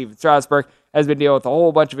 2019, and Steven Strasburg has been dealing with a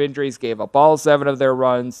whole bunch of injuries, gave up all 7 of their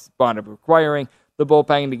runs, wound up requiring the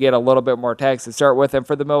bullpen to get a little bit more tax to start with, and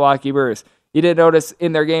for the Milwaukee Brewers, you did notice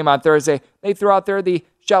in their game on Thursday, they threw out there the,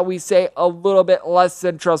 shall we say, a little bit less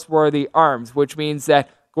than trustworthy arms, which means that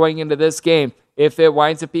going into this game, if it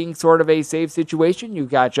winds up being sort of a safe situation, you've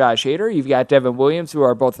got Josh Hader, you've got Devin Williams, who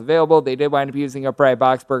are both available. They did wind up using up Brad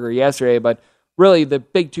Boxberger yesterday, but really the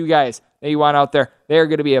big 2 guys that you want out there, they're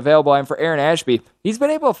going to be available. And for Aaron Ashby, he's been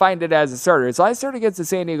able to find it as a starter. His last start against the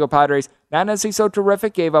San Diego Padres, not necessarily so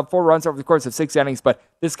terrific, gave up 4 runs over the course of 6 innings, but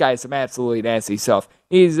this guy is some absolutely nasty stuff.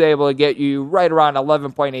 He's able to get you right around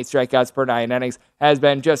 11.8 strikeouts per 9 innings, has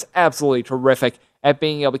been just absolutely terrific at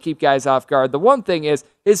being able to keep guys off guard. The one thing is,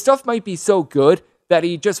 his stuff might be so good that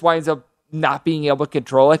he just winds up not being able to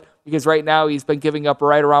control it, because right now he's been giving up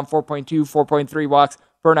right around 4.2, 4.3 walks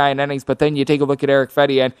per 9 innings, but then you take a look at Eric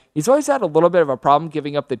Fedde, and he's always had a little bit of a problem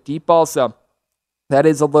giving up the deep ball, so that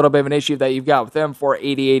is a little bit of an issue that you've got with him for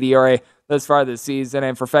 80 ERA thus far this season.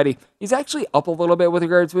 And for Fedde, he's actually up a little bit with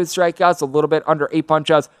regards to his strikeouts, a little bit under 8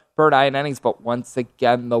 punch-outs per 9 innings, but once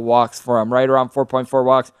again, the walks for him, right around 4.4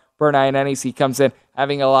 walks per 9 innings. He comes in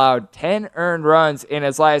having allowed 10 earned runs in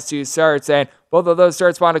his last 2 starts, and both of those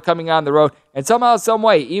starts wound up coming on the road, and somehow, some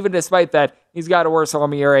way, even despite that, he's got a worse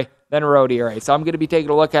home ERA than a road ERA. So I'm going to be taking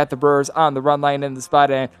a look at the Brewers on the run line in the spot,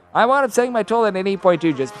 and I wound up setting my total at an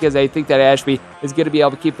 8.2 just because I think that Ashby is going to be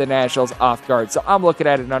able to keep the Nationals off guard. So I'm looking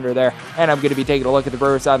at it under there, and I'm going to be taking a look at the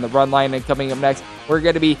Brewers on the run line. And coming up next, we're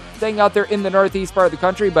going to be staying out there in the northeast part of the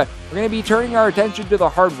country, but we're going to be turning our attention to the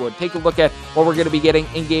hardwood. Take a look at what we're going to be getting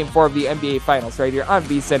in Game 4 of the NBA Finals right here on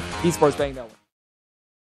VSiN, Esports Betting Network.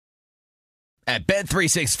 At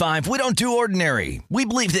Bet365, we don't do ordinary. We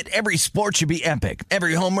believe that every sport should be epic.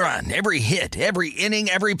 Every home run, every hit, every inning,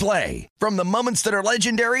 every play. From the moments that are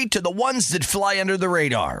legendary to the ones that fly under the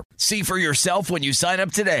radar. See for yourself when you sign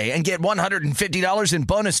up today and get $150 in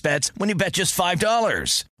bonus bets when you bet just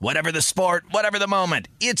 $5. Whatever the sport, whatever the moment,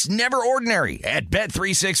 it's never ordinary at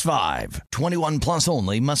Bet365. 21 plus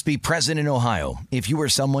only. Must be present in Ohio. If you or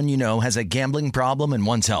someone you know has a gambling problem and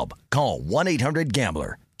wants help, call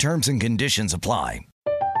 1-800-GAMBLER. Terms and conditions apply.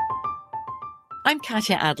 I'm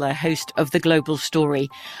Katya Adler, host of The Global Story.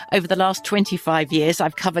 Over the last 25 years,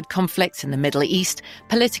 I've covered conflicts in the Middle East,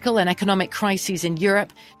 political and economic crises in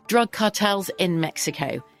Europe, drug cartels in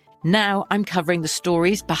Mexico. Now I'm covering the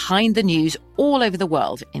stories behind the news all over the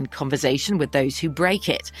world in conversation with those who break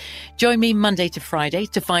it. Join me Monday to Friday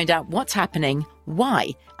to find out what's happening, why,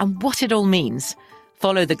 and what it all means.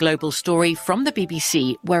 Follow The Global Story from the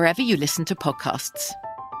BBC wherever you listen to podcasts.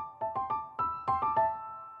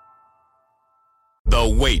 The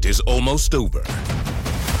wait is almost over.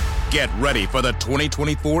 Get ready for the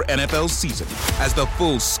 2024 NFL season as the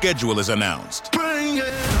full schedule is announced.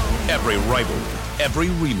 Every rivalry, every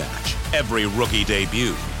rematch, every rookie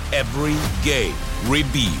debut, every game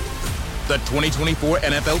revealed. The 2024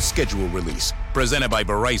 NFL schedule release, presented by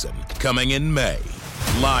Verizon, coming in May.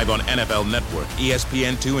 Live on NFL Network,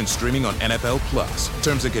 ESPN2, and streaming on NFL Plus.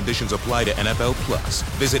 Terms and conditions apply to NFL Plus.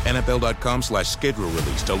 Visit NFL.com/schedule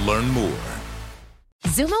release to learn more.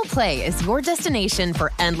 Xumo Play is your destination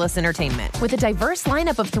for endless entertainment. With a diverse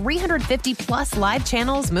lineup of 350-plus live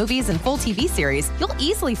channels, movies, and full TV series, you'll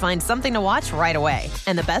easily find something to watch right away.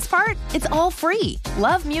 And the best part? It's all free.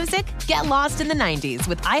 Love music? Get lost in the 90s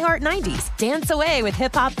with iHeart 90s. Dance away with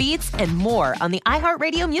hip-hop beats and more on the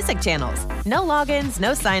iHeartRadio music channels. No logins,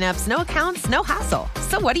 no signups, no accounts, no hassle.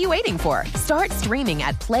 So what are you waiting for? Start streaming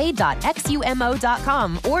at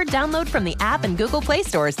play.xumo.com or download from the app and Google Play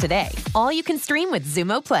stores today. All you can stream with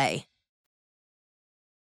Xumo Play.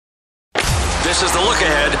 This is the look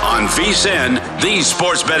ahead on VSiN, the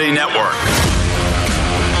Sports Betting Network.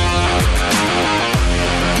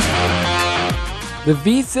 The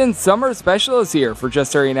VSiN Summer Special is here. For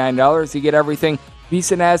just $39, you get everything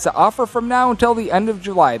VSiN has to offer from now until the end of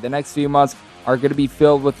July. The next few months are going to be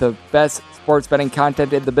filled with the best sports betting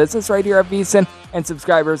content in the business right here at VSiN, and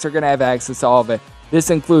subscribers are going to have access to all of it.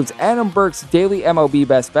 This includes Adam Burke's daily MLB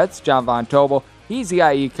best bets, John Von Tobel. He's the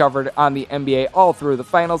guy you covered on the NBA all through the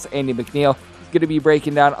finals. Andy McNeil is going to be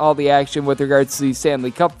breaking down all the action with regards to the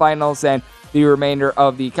Stanley Cup finals and the remainder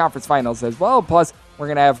of the conference finals as well. Plus, we're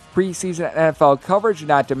going to have preseason NFL coverage,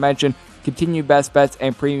 not to mention continued best bets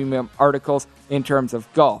and premium articles in terms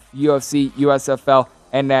of golf, UFC, USFL,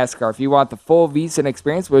 and NASCAR. If you want the full VSiN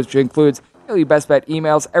experience, which includes daily best bet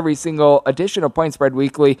emails, every single edition of Point Spread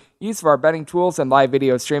Weekly, use of our betting tools, and live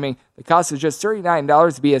video streaming, the cost is just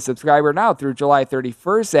 $39 to be a subscriber now through July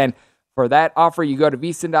 31st. And for that offer, you go to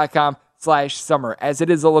vsin.com/summer. As it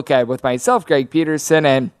is a look at with myself, Greg Peterson,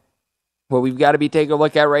 and what we've got to be taking a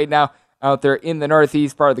look at right now out there in the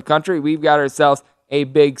northeast part of the country, we've got ourselves a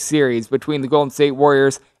big series between the Golden State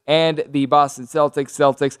Warriors and the Boston Celtics.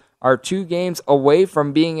 Celtics are 2 games away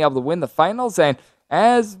from being able to win the finals, and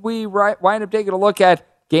as we wind up taking a look at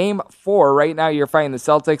Game 4, right now you're finding the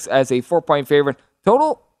Celtics as a 4-point favorite.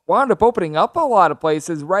 Total wound up opening up a lot of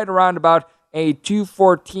places, right around about a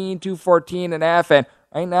 214 and a half, and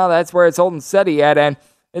right now that's where it's holding steady at, and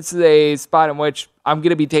it's a spot in which I'm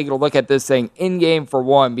going to be taking a look at this thing in game for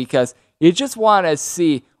one, because you just want to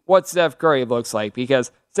see what Steph Curry looks like,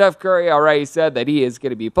 because Steph Curry already said that he is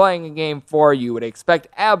going to be playing in Game 4. You would expect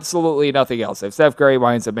absolutely nothing else. If Steph Curry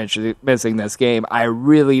winds up missing this game, I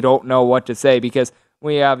really don't know what to say, because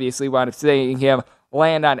we obviously wound up seeing him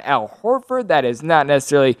land on Al Horford. That is not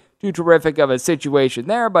necessarily too terrific of a situation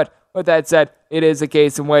there, but with that said, it is a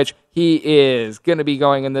case in which he is going to be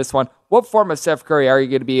going in this one. What form of Steph Curry are you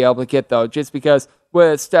going to be able to get, though? Just because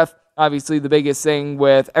with Steph, obviously the biggest thing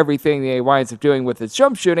with everything that he winds up doing with his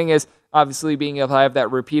jump shooting is obviously being able to have that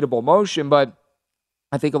repeatable motion, but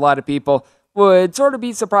I think a lot of people would sort of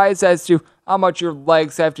be surprised as to how much your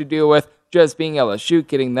legs have to do with just being able to shoot,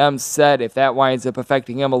 getting them set. If that winds up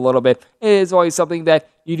affecting him a little bit, it is always something that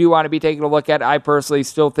you do want to be taking a look at. I personally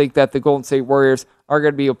still think that the Golden State Warriors are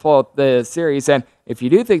going to be able to pull out the series, and if you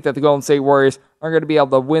do think that the Golden State Warriors are going to be able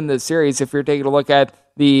to win the series, if you're taking a look at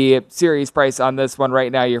the series price on this one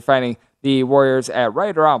right now, you're finding the Warriors at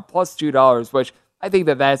right around plus $2, which I think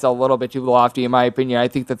that that's a little bit too lofty in my opinion. I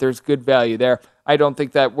think that there's good value there. I don't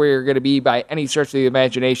think that we're going to be, by any stretch of the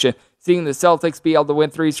imagination, seeing the Celtics be able to win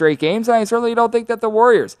 3 straight games. I certainly don't think that the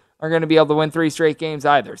Warriors are going to be able to win 3 straight games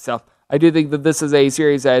either. So I do think that this is a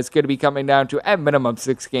series that is going to be coming down to at minimum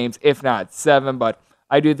 6 games, if not 7. But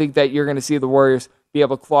I do think that you're going to see the Warriors be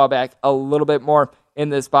able to claw back a little bit more in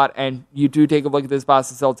this spot. And you do take a look at this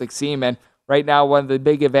Boston Celtics team, and right now one of the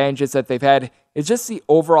big advantages that they've had is just the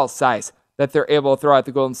overall size that they're able to throw at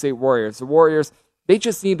the Golden State Warriors. The Warriors, they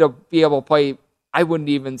just need to be able to play, I wouldn't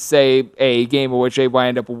even say a game in which they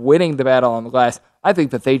wind up winning the battle on the glass. I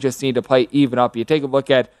think that they just need to play even up. You take a look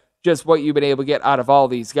at just what you've been able to get out of all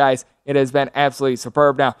these guys. It has been absolutely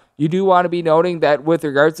superb. Now, you do want to be noting that with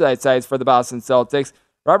regards to that size for the Boston Celtics,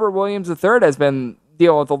 Robert Williams III has been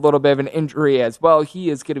dealing with a little bit of an injury as well. He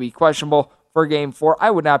is going to be questionable for Game 4. I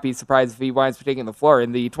would not be surprised if he winds up taking the floor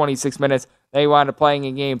in the 26 minutes they wound up playing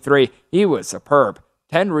in Game 3. He was superb.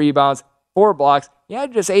 10 rebounds, 4 blocks. He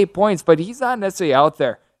had just 8 points, but he's not necessarily out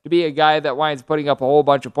there to be a guy that winds up putting up a whole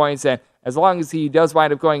bunch of points. And as long as he does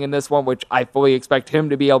wind up going in this one, which I fully expect him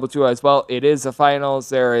to be able to as well, it is the finals.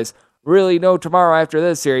 There is really no tomorrow after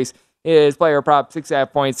this series. His player prop,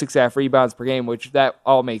 6.5 points, 6.5 rebounds per game, which that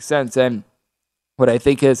all makes sense. And what I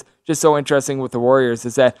think is just so interesting with the Warriors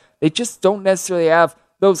is that they just don't necessarily have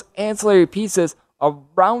those ancillary pieces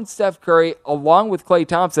around Steph Curry, along with Klay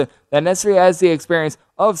Thompson, that necessarily has the experience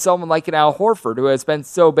of someone like an Al Horford, who has been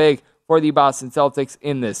so big for the Boston Celtics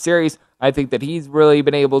in this series. I think that he's really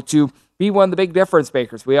been able to be one of the big difference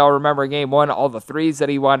makers. We all remember in Game 1, all the threes that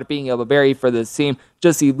he wound up being able to bury for this team,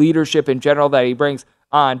 just the leadership in general that he brings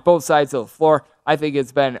on both sides of the floor. I think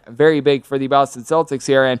it's been very big for the Boston Celtics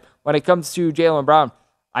here. And when it comes to Jaylen Brown,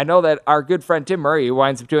 I know that our good friend Tim Murray, who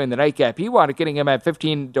winds up doing the nightcap, he wound up getting him at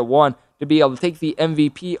 15-1 to be able to take the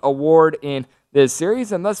MVP award in this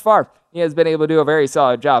series. And thus far, he has been able to do a very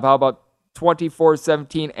solid job. How about 24,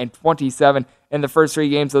 17, and 27 in the first 3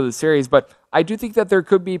 games of the series? But I do think that there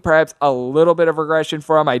could be perhaps a little bit of regression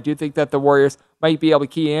for him. I do think that the Warriors might be able to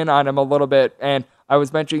key in on him a little bit. And I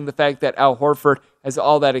was mentioning the fact that Al Horford has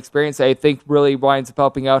all that experience. I think really winds up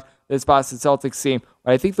helping out this Boston Celtics team.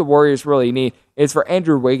 What I think the Warriors really need is for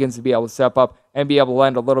Andrew Wiggins to be able to step up and be able to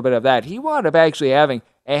lend a little bit of that. He wound up actually having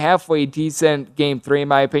a halfway decent game 3, in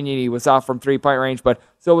my opinion. He was off from three-point range, but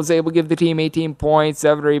still was able to give the team 18 points,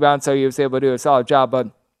 7 rebounds, so he was able to do a solid job, but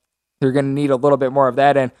they're going to need a little bit more of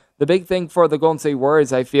that. And the big thing for the Golden State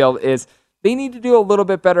Warriors, I feel, is they need to do a little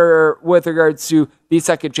bit better with regards to these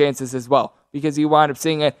second chances as well, because you wind up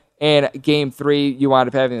seeing it in game 3. You wind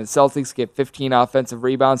up having the Celtics get 15 offensive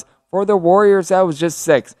rebounds. For the Warriors, that was just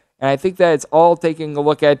 6. And I think that it's all taking a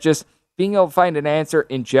look at just being able to find an answer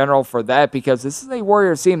in general for that, because this is a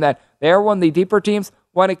Warriors team that they are one of the deeper teams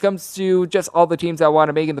when it comes to just all the teams that want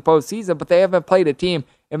to make in the postseason, but they haven't played a team,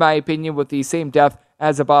 in my opinion, with the same depth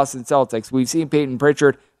as the Boston Celtics. We've seen Peyton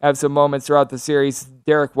Pritchard have some moments throughout the series.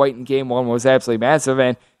 Derek White in game 1 was absolutely massive,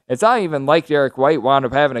 and it's not even like Derek White wound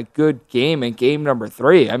up having a good game in game number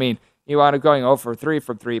 3. I mean, he wound up going 0 for 3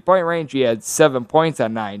 from three-point range. He had 7 points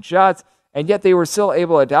on 9 shots, and yet they were still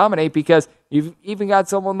able to dominate because you've even got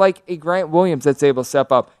someone like a Grant Williams that's able to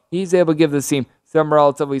step up. He's able to give this team some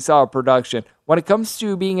relatively solid production. When it comes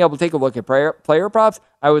to being able to take a look at player props,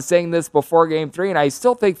 I was saying this before game 3, and I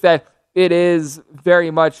still think that it is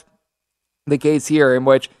very much the case here, in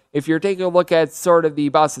which if you're taking a look at sort of the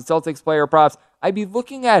Boston Celtics player props, I'd be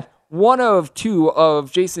looking at one of 2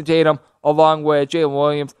 of Jason Tatum along with Jalen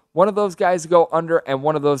Williams. One of those guys to go under and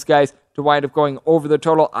one of those guys to wind up going over the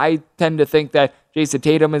total. I tend to think that Jason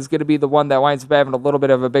Tatum is going to be the one that winds up having a little bit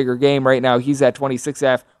of a bigger game right now. He's at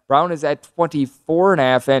 26.5. Brown is at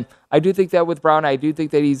 24.5. And I do think that with Brown, I do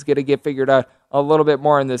think that he's going to get figured out a little bit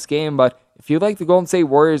more in this game. But if you like the Golden State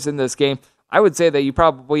Warriors in this game, I would say that you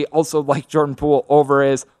probably also like Jordan Poole over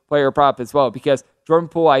his player prop as well, because Jordan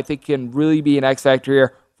Poole, I think, can really be an X factor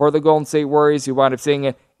here for the Golden State Warriors. You wind up seeing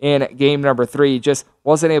it in game number 3. He just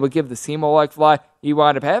wasn't able to give the team a like fly. He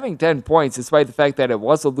wound up having 10 points, despite the fact that it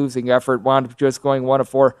was a losing effort. Wound up just going 1 of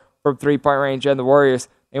 4 from three-point range, and the Warriors,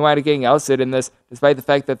 they wound up getting ousted in this, despite the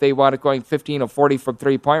fact that they wound up going 15 of 40 from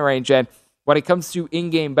three-point range. And when it comes to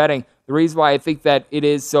in-game betting, the reason why I think that it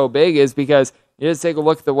is so big is because you just take a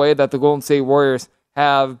look at the way that the Golden State Warriors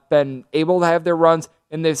have been able to have their runs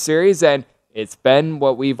in this series, and it's been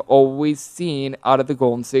what we've always seen out of the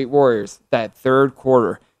Golden State Warriors, that third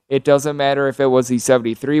quarter. It doesn't matter if it was the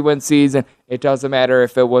 73-win season. It doesn't matter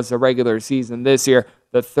if it was the regular season this year.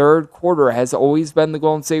 The third quarter has always been the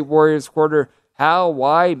Golden State Warriors quarter. How?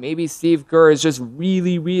 Why? Maybe Steve Kerr is just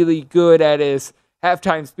really, really good at his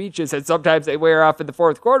halftime speeches, and sometimes they wear off in the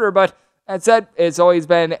fourth quarter, but that said, it's always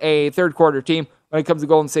been a third quarter team when it comes to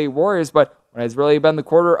Golden State Warriors, but what has really been the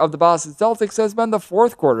quarter of the Boston Celtics has been the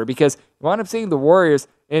fourth quarter, because you wind up seeing the Warriors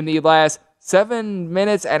in the last 7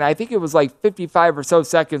 minutes, and I think it was like 55 or so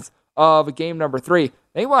seconds of game number 3,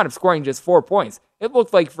 they wound up scoring just 4 points. It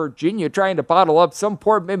looked like Virginia trying to bottle up some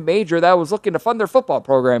poor mid-major that was looking to fund their football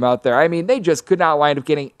program out there. I mean, they just could not wind up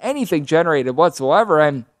getting anything generated whatsoever,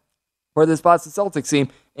 and for this Boston Celtics team,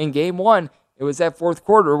 in game 1, it was that fourth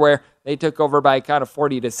quarter where they took over by a count of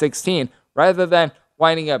 40-16, rather than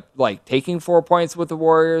winding up like taking 4 points with the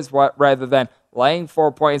Warriors, rather than laying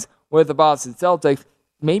 4 points with the Boston Celtics.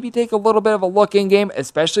 Maybe take a little bit of a look in game,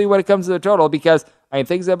 especially when it comes to the total, because I mean,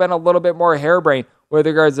 things have been a little bit more harebrained with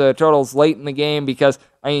regards to the totals late in the game, because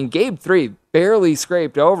I mean, game 3 barely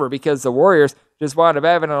scraped over because the Warriors just wound up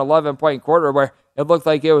having an 11-point quarter where it looked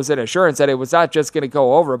like it was an assurance that it was not just going to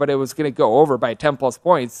go over, but it was going to go over by 10 plus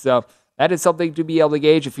points. So that is something to be able to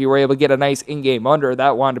gauge. If you were able to get a nice in-game under,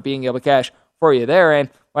 that wound up being able to cash for you there. And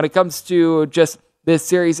when it comes to just this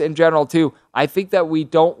series in general too, I think that we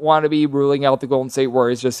don't want to be ruling out the Golden State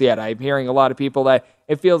Warriors just yet. I'm hearing a lot of people that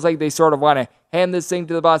it feels like they sort of want to hand this thing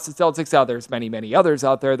to the Boston Celtics. Now, there's many, many others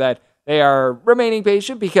out there that they are remaining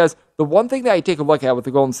patient, because the one thing that I take a look at with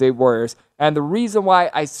the Golden State Warriors, and the reason why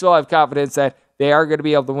I still have confidence that they are going to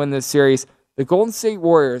be able to win this series, the Golden State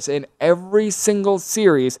Warriors in every single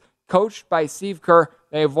series, coached by Steve Kerr,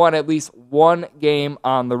 they have won at least one game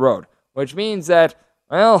on the road, which means that,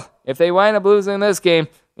 well, if they wind up losing this game,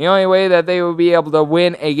 the only way that they would be able to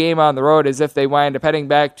win a game on the road is if they wind up heading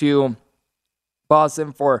back to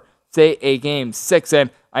Boston for, say, a game 6. And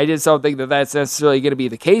I just don't think that that's necessarily going to be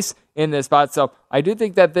the case in this spot. So I do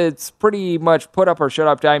think that it's pretty much put up or shut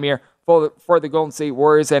up time here for the Golden State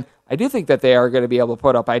Warriors. And I do think that they are going to be able to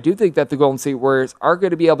put up. I do think that the Golden State Warriors are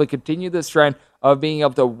going to be able to continue this trend of being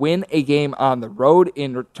able to win a game on the road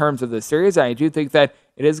in terms of the series. And I do think that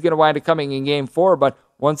it is going to wind up coming in game 4. But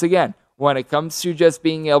once again, when it comes to just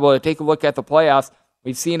being able to take a look at the playoffs,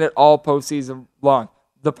 we've seen it all postseason long.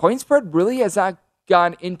 The point spread really has not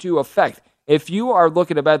gone into effect. If you are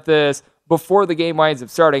looking to bet this before the game winds up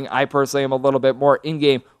starting. I personally am a little bit more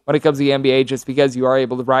in-game when it comes to the NBA just because you are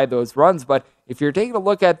able to ride those runs. But if you're taking a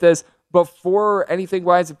look at this before anything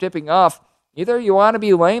winds up tipping off, either you want to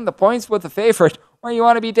be laying the points with the favorite or you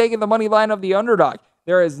want to be taking the money line of the underdog.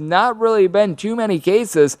 There has not really been too many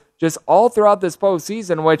cases just all throughout this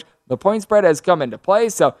postseason which the point spread has come into play.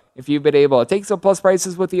 So if you've been able to take some plus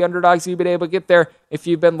prices with the underdogs, you've been able to get there. If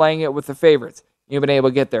you've been laying it with the favorites, you've been able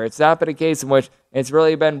to get there. It's not been a case in which it's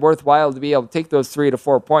really been worthwhile to be able to take those 3 to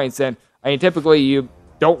 4 points. And I mean, typically you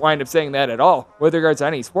don't wind up saying that at all with regards to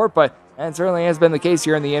any sport, but that certainly has been the case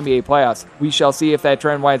here in the NBA playoffs. We shall see if that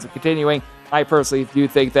trend winds up continuing. I personally do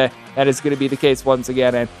think that that is going to be the case once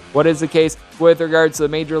again. And what is the case with regards to the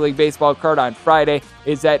Major League Baseball card on Friday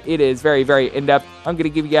is that it is very, very in-depth. I'm going to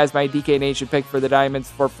give you guys my DK Nation pick for the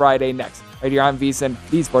Diamonds for Friday next, right here on VSiN,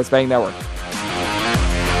 the Sports Betting Network.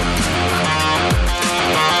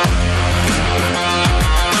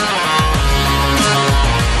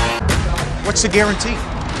 What's the guarantee?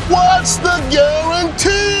 What's the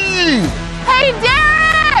guarantee? Hey,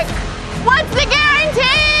 Derek! What's the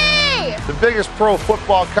guarantee? The biggest pro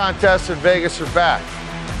football contests in Vegas are back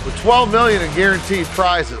with $12 million in guaranteed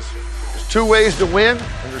prizes. There's 2 ways to win,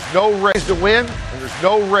 and there's no race to win, and there's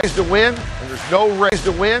no race to win, and there's no race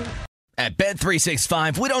to win. At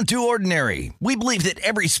Bet365, we don't do ordinary. We believe that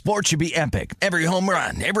every sport should be epic. Every home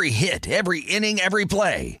run, every hit, every inning, every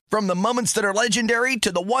play. From the moments that are legendary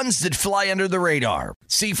to the ones that fly under the radar.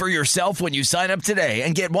 See for yourself when you sign up today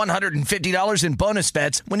and get $150 in bonus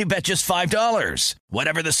bets when you bet just $5.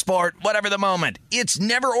 Whatever the sport, whatever the moment, it's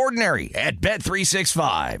never ordinary at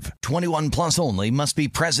Bet365. 21 plus only. Must be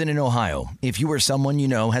present in Ohio. If you or someone you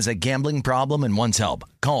know has a gambling problem and wants help,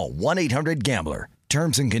 call 1-800-GAMBLER.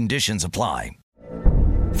 Terms and conditions apply.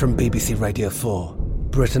 From BBC Radio 4,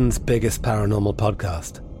 Britain's biggest paranormal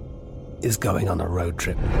podcast is going on a road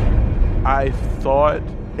trip. I thought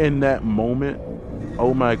in that moment,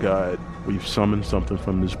 oh my God, we've summoned something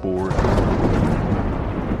from this board.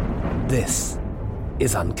 This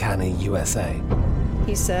is Uncanny USA.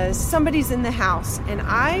 He says, somebody's in the house, and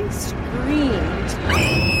I screamed.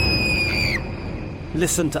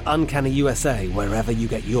 Listen to Uncanny USA wherever you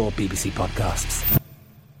get your BBC podcasts,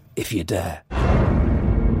 if you dare.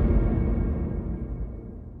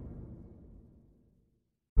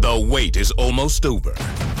 The wait is almost over.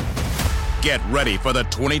 Get ready for the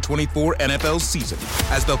 2024 NFL season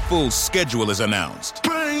as the full schedule is announced.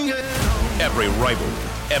 Every rivalry,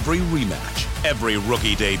 every rematch, every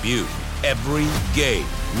rookie debut, every game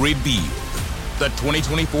revealed. The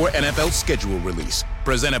 2024 NFL schedule release,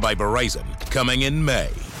 presented by Verizon, coming in May.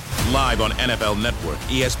 Live on NFL Network,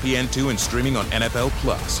 ESPN2, and streaming on NFL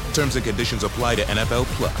Plus. Terms and conditions apply to NFL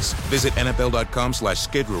Plus. Visit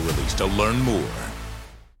NFL.com/schedule release to learn more.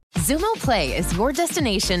 Xumo Play is your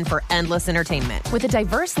destination for endless entertainment. With a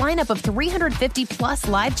diverse lineup of 350 plus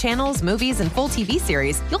live channels, movies, and full TV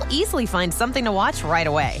series, you'll easily find something to watch right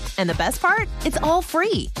away. And the best part? It's all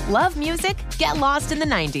free. Love music? Get lost in the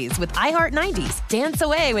 90s with iHeart 90s. Dance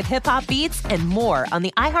away with hip-hop beats and more on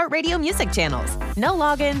the iHeartRadio music channels. No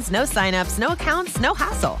logins, no signups, no accounts, no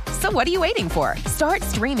hassle. So what are you waiting for? Start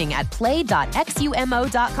streaming at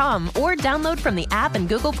play.xumo.com or download from the app and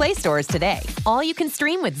Google Play stores today. All you can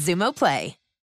stream with Xumo Play.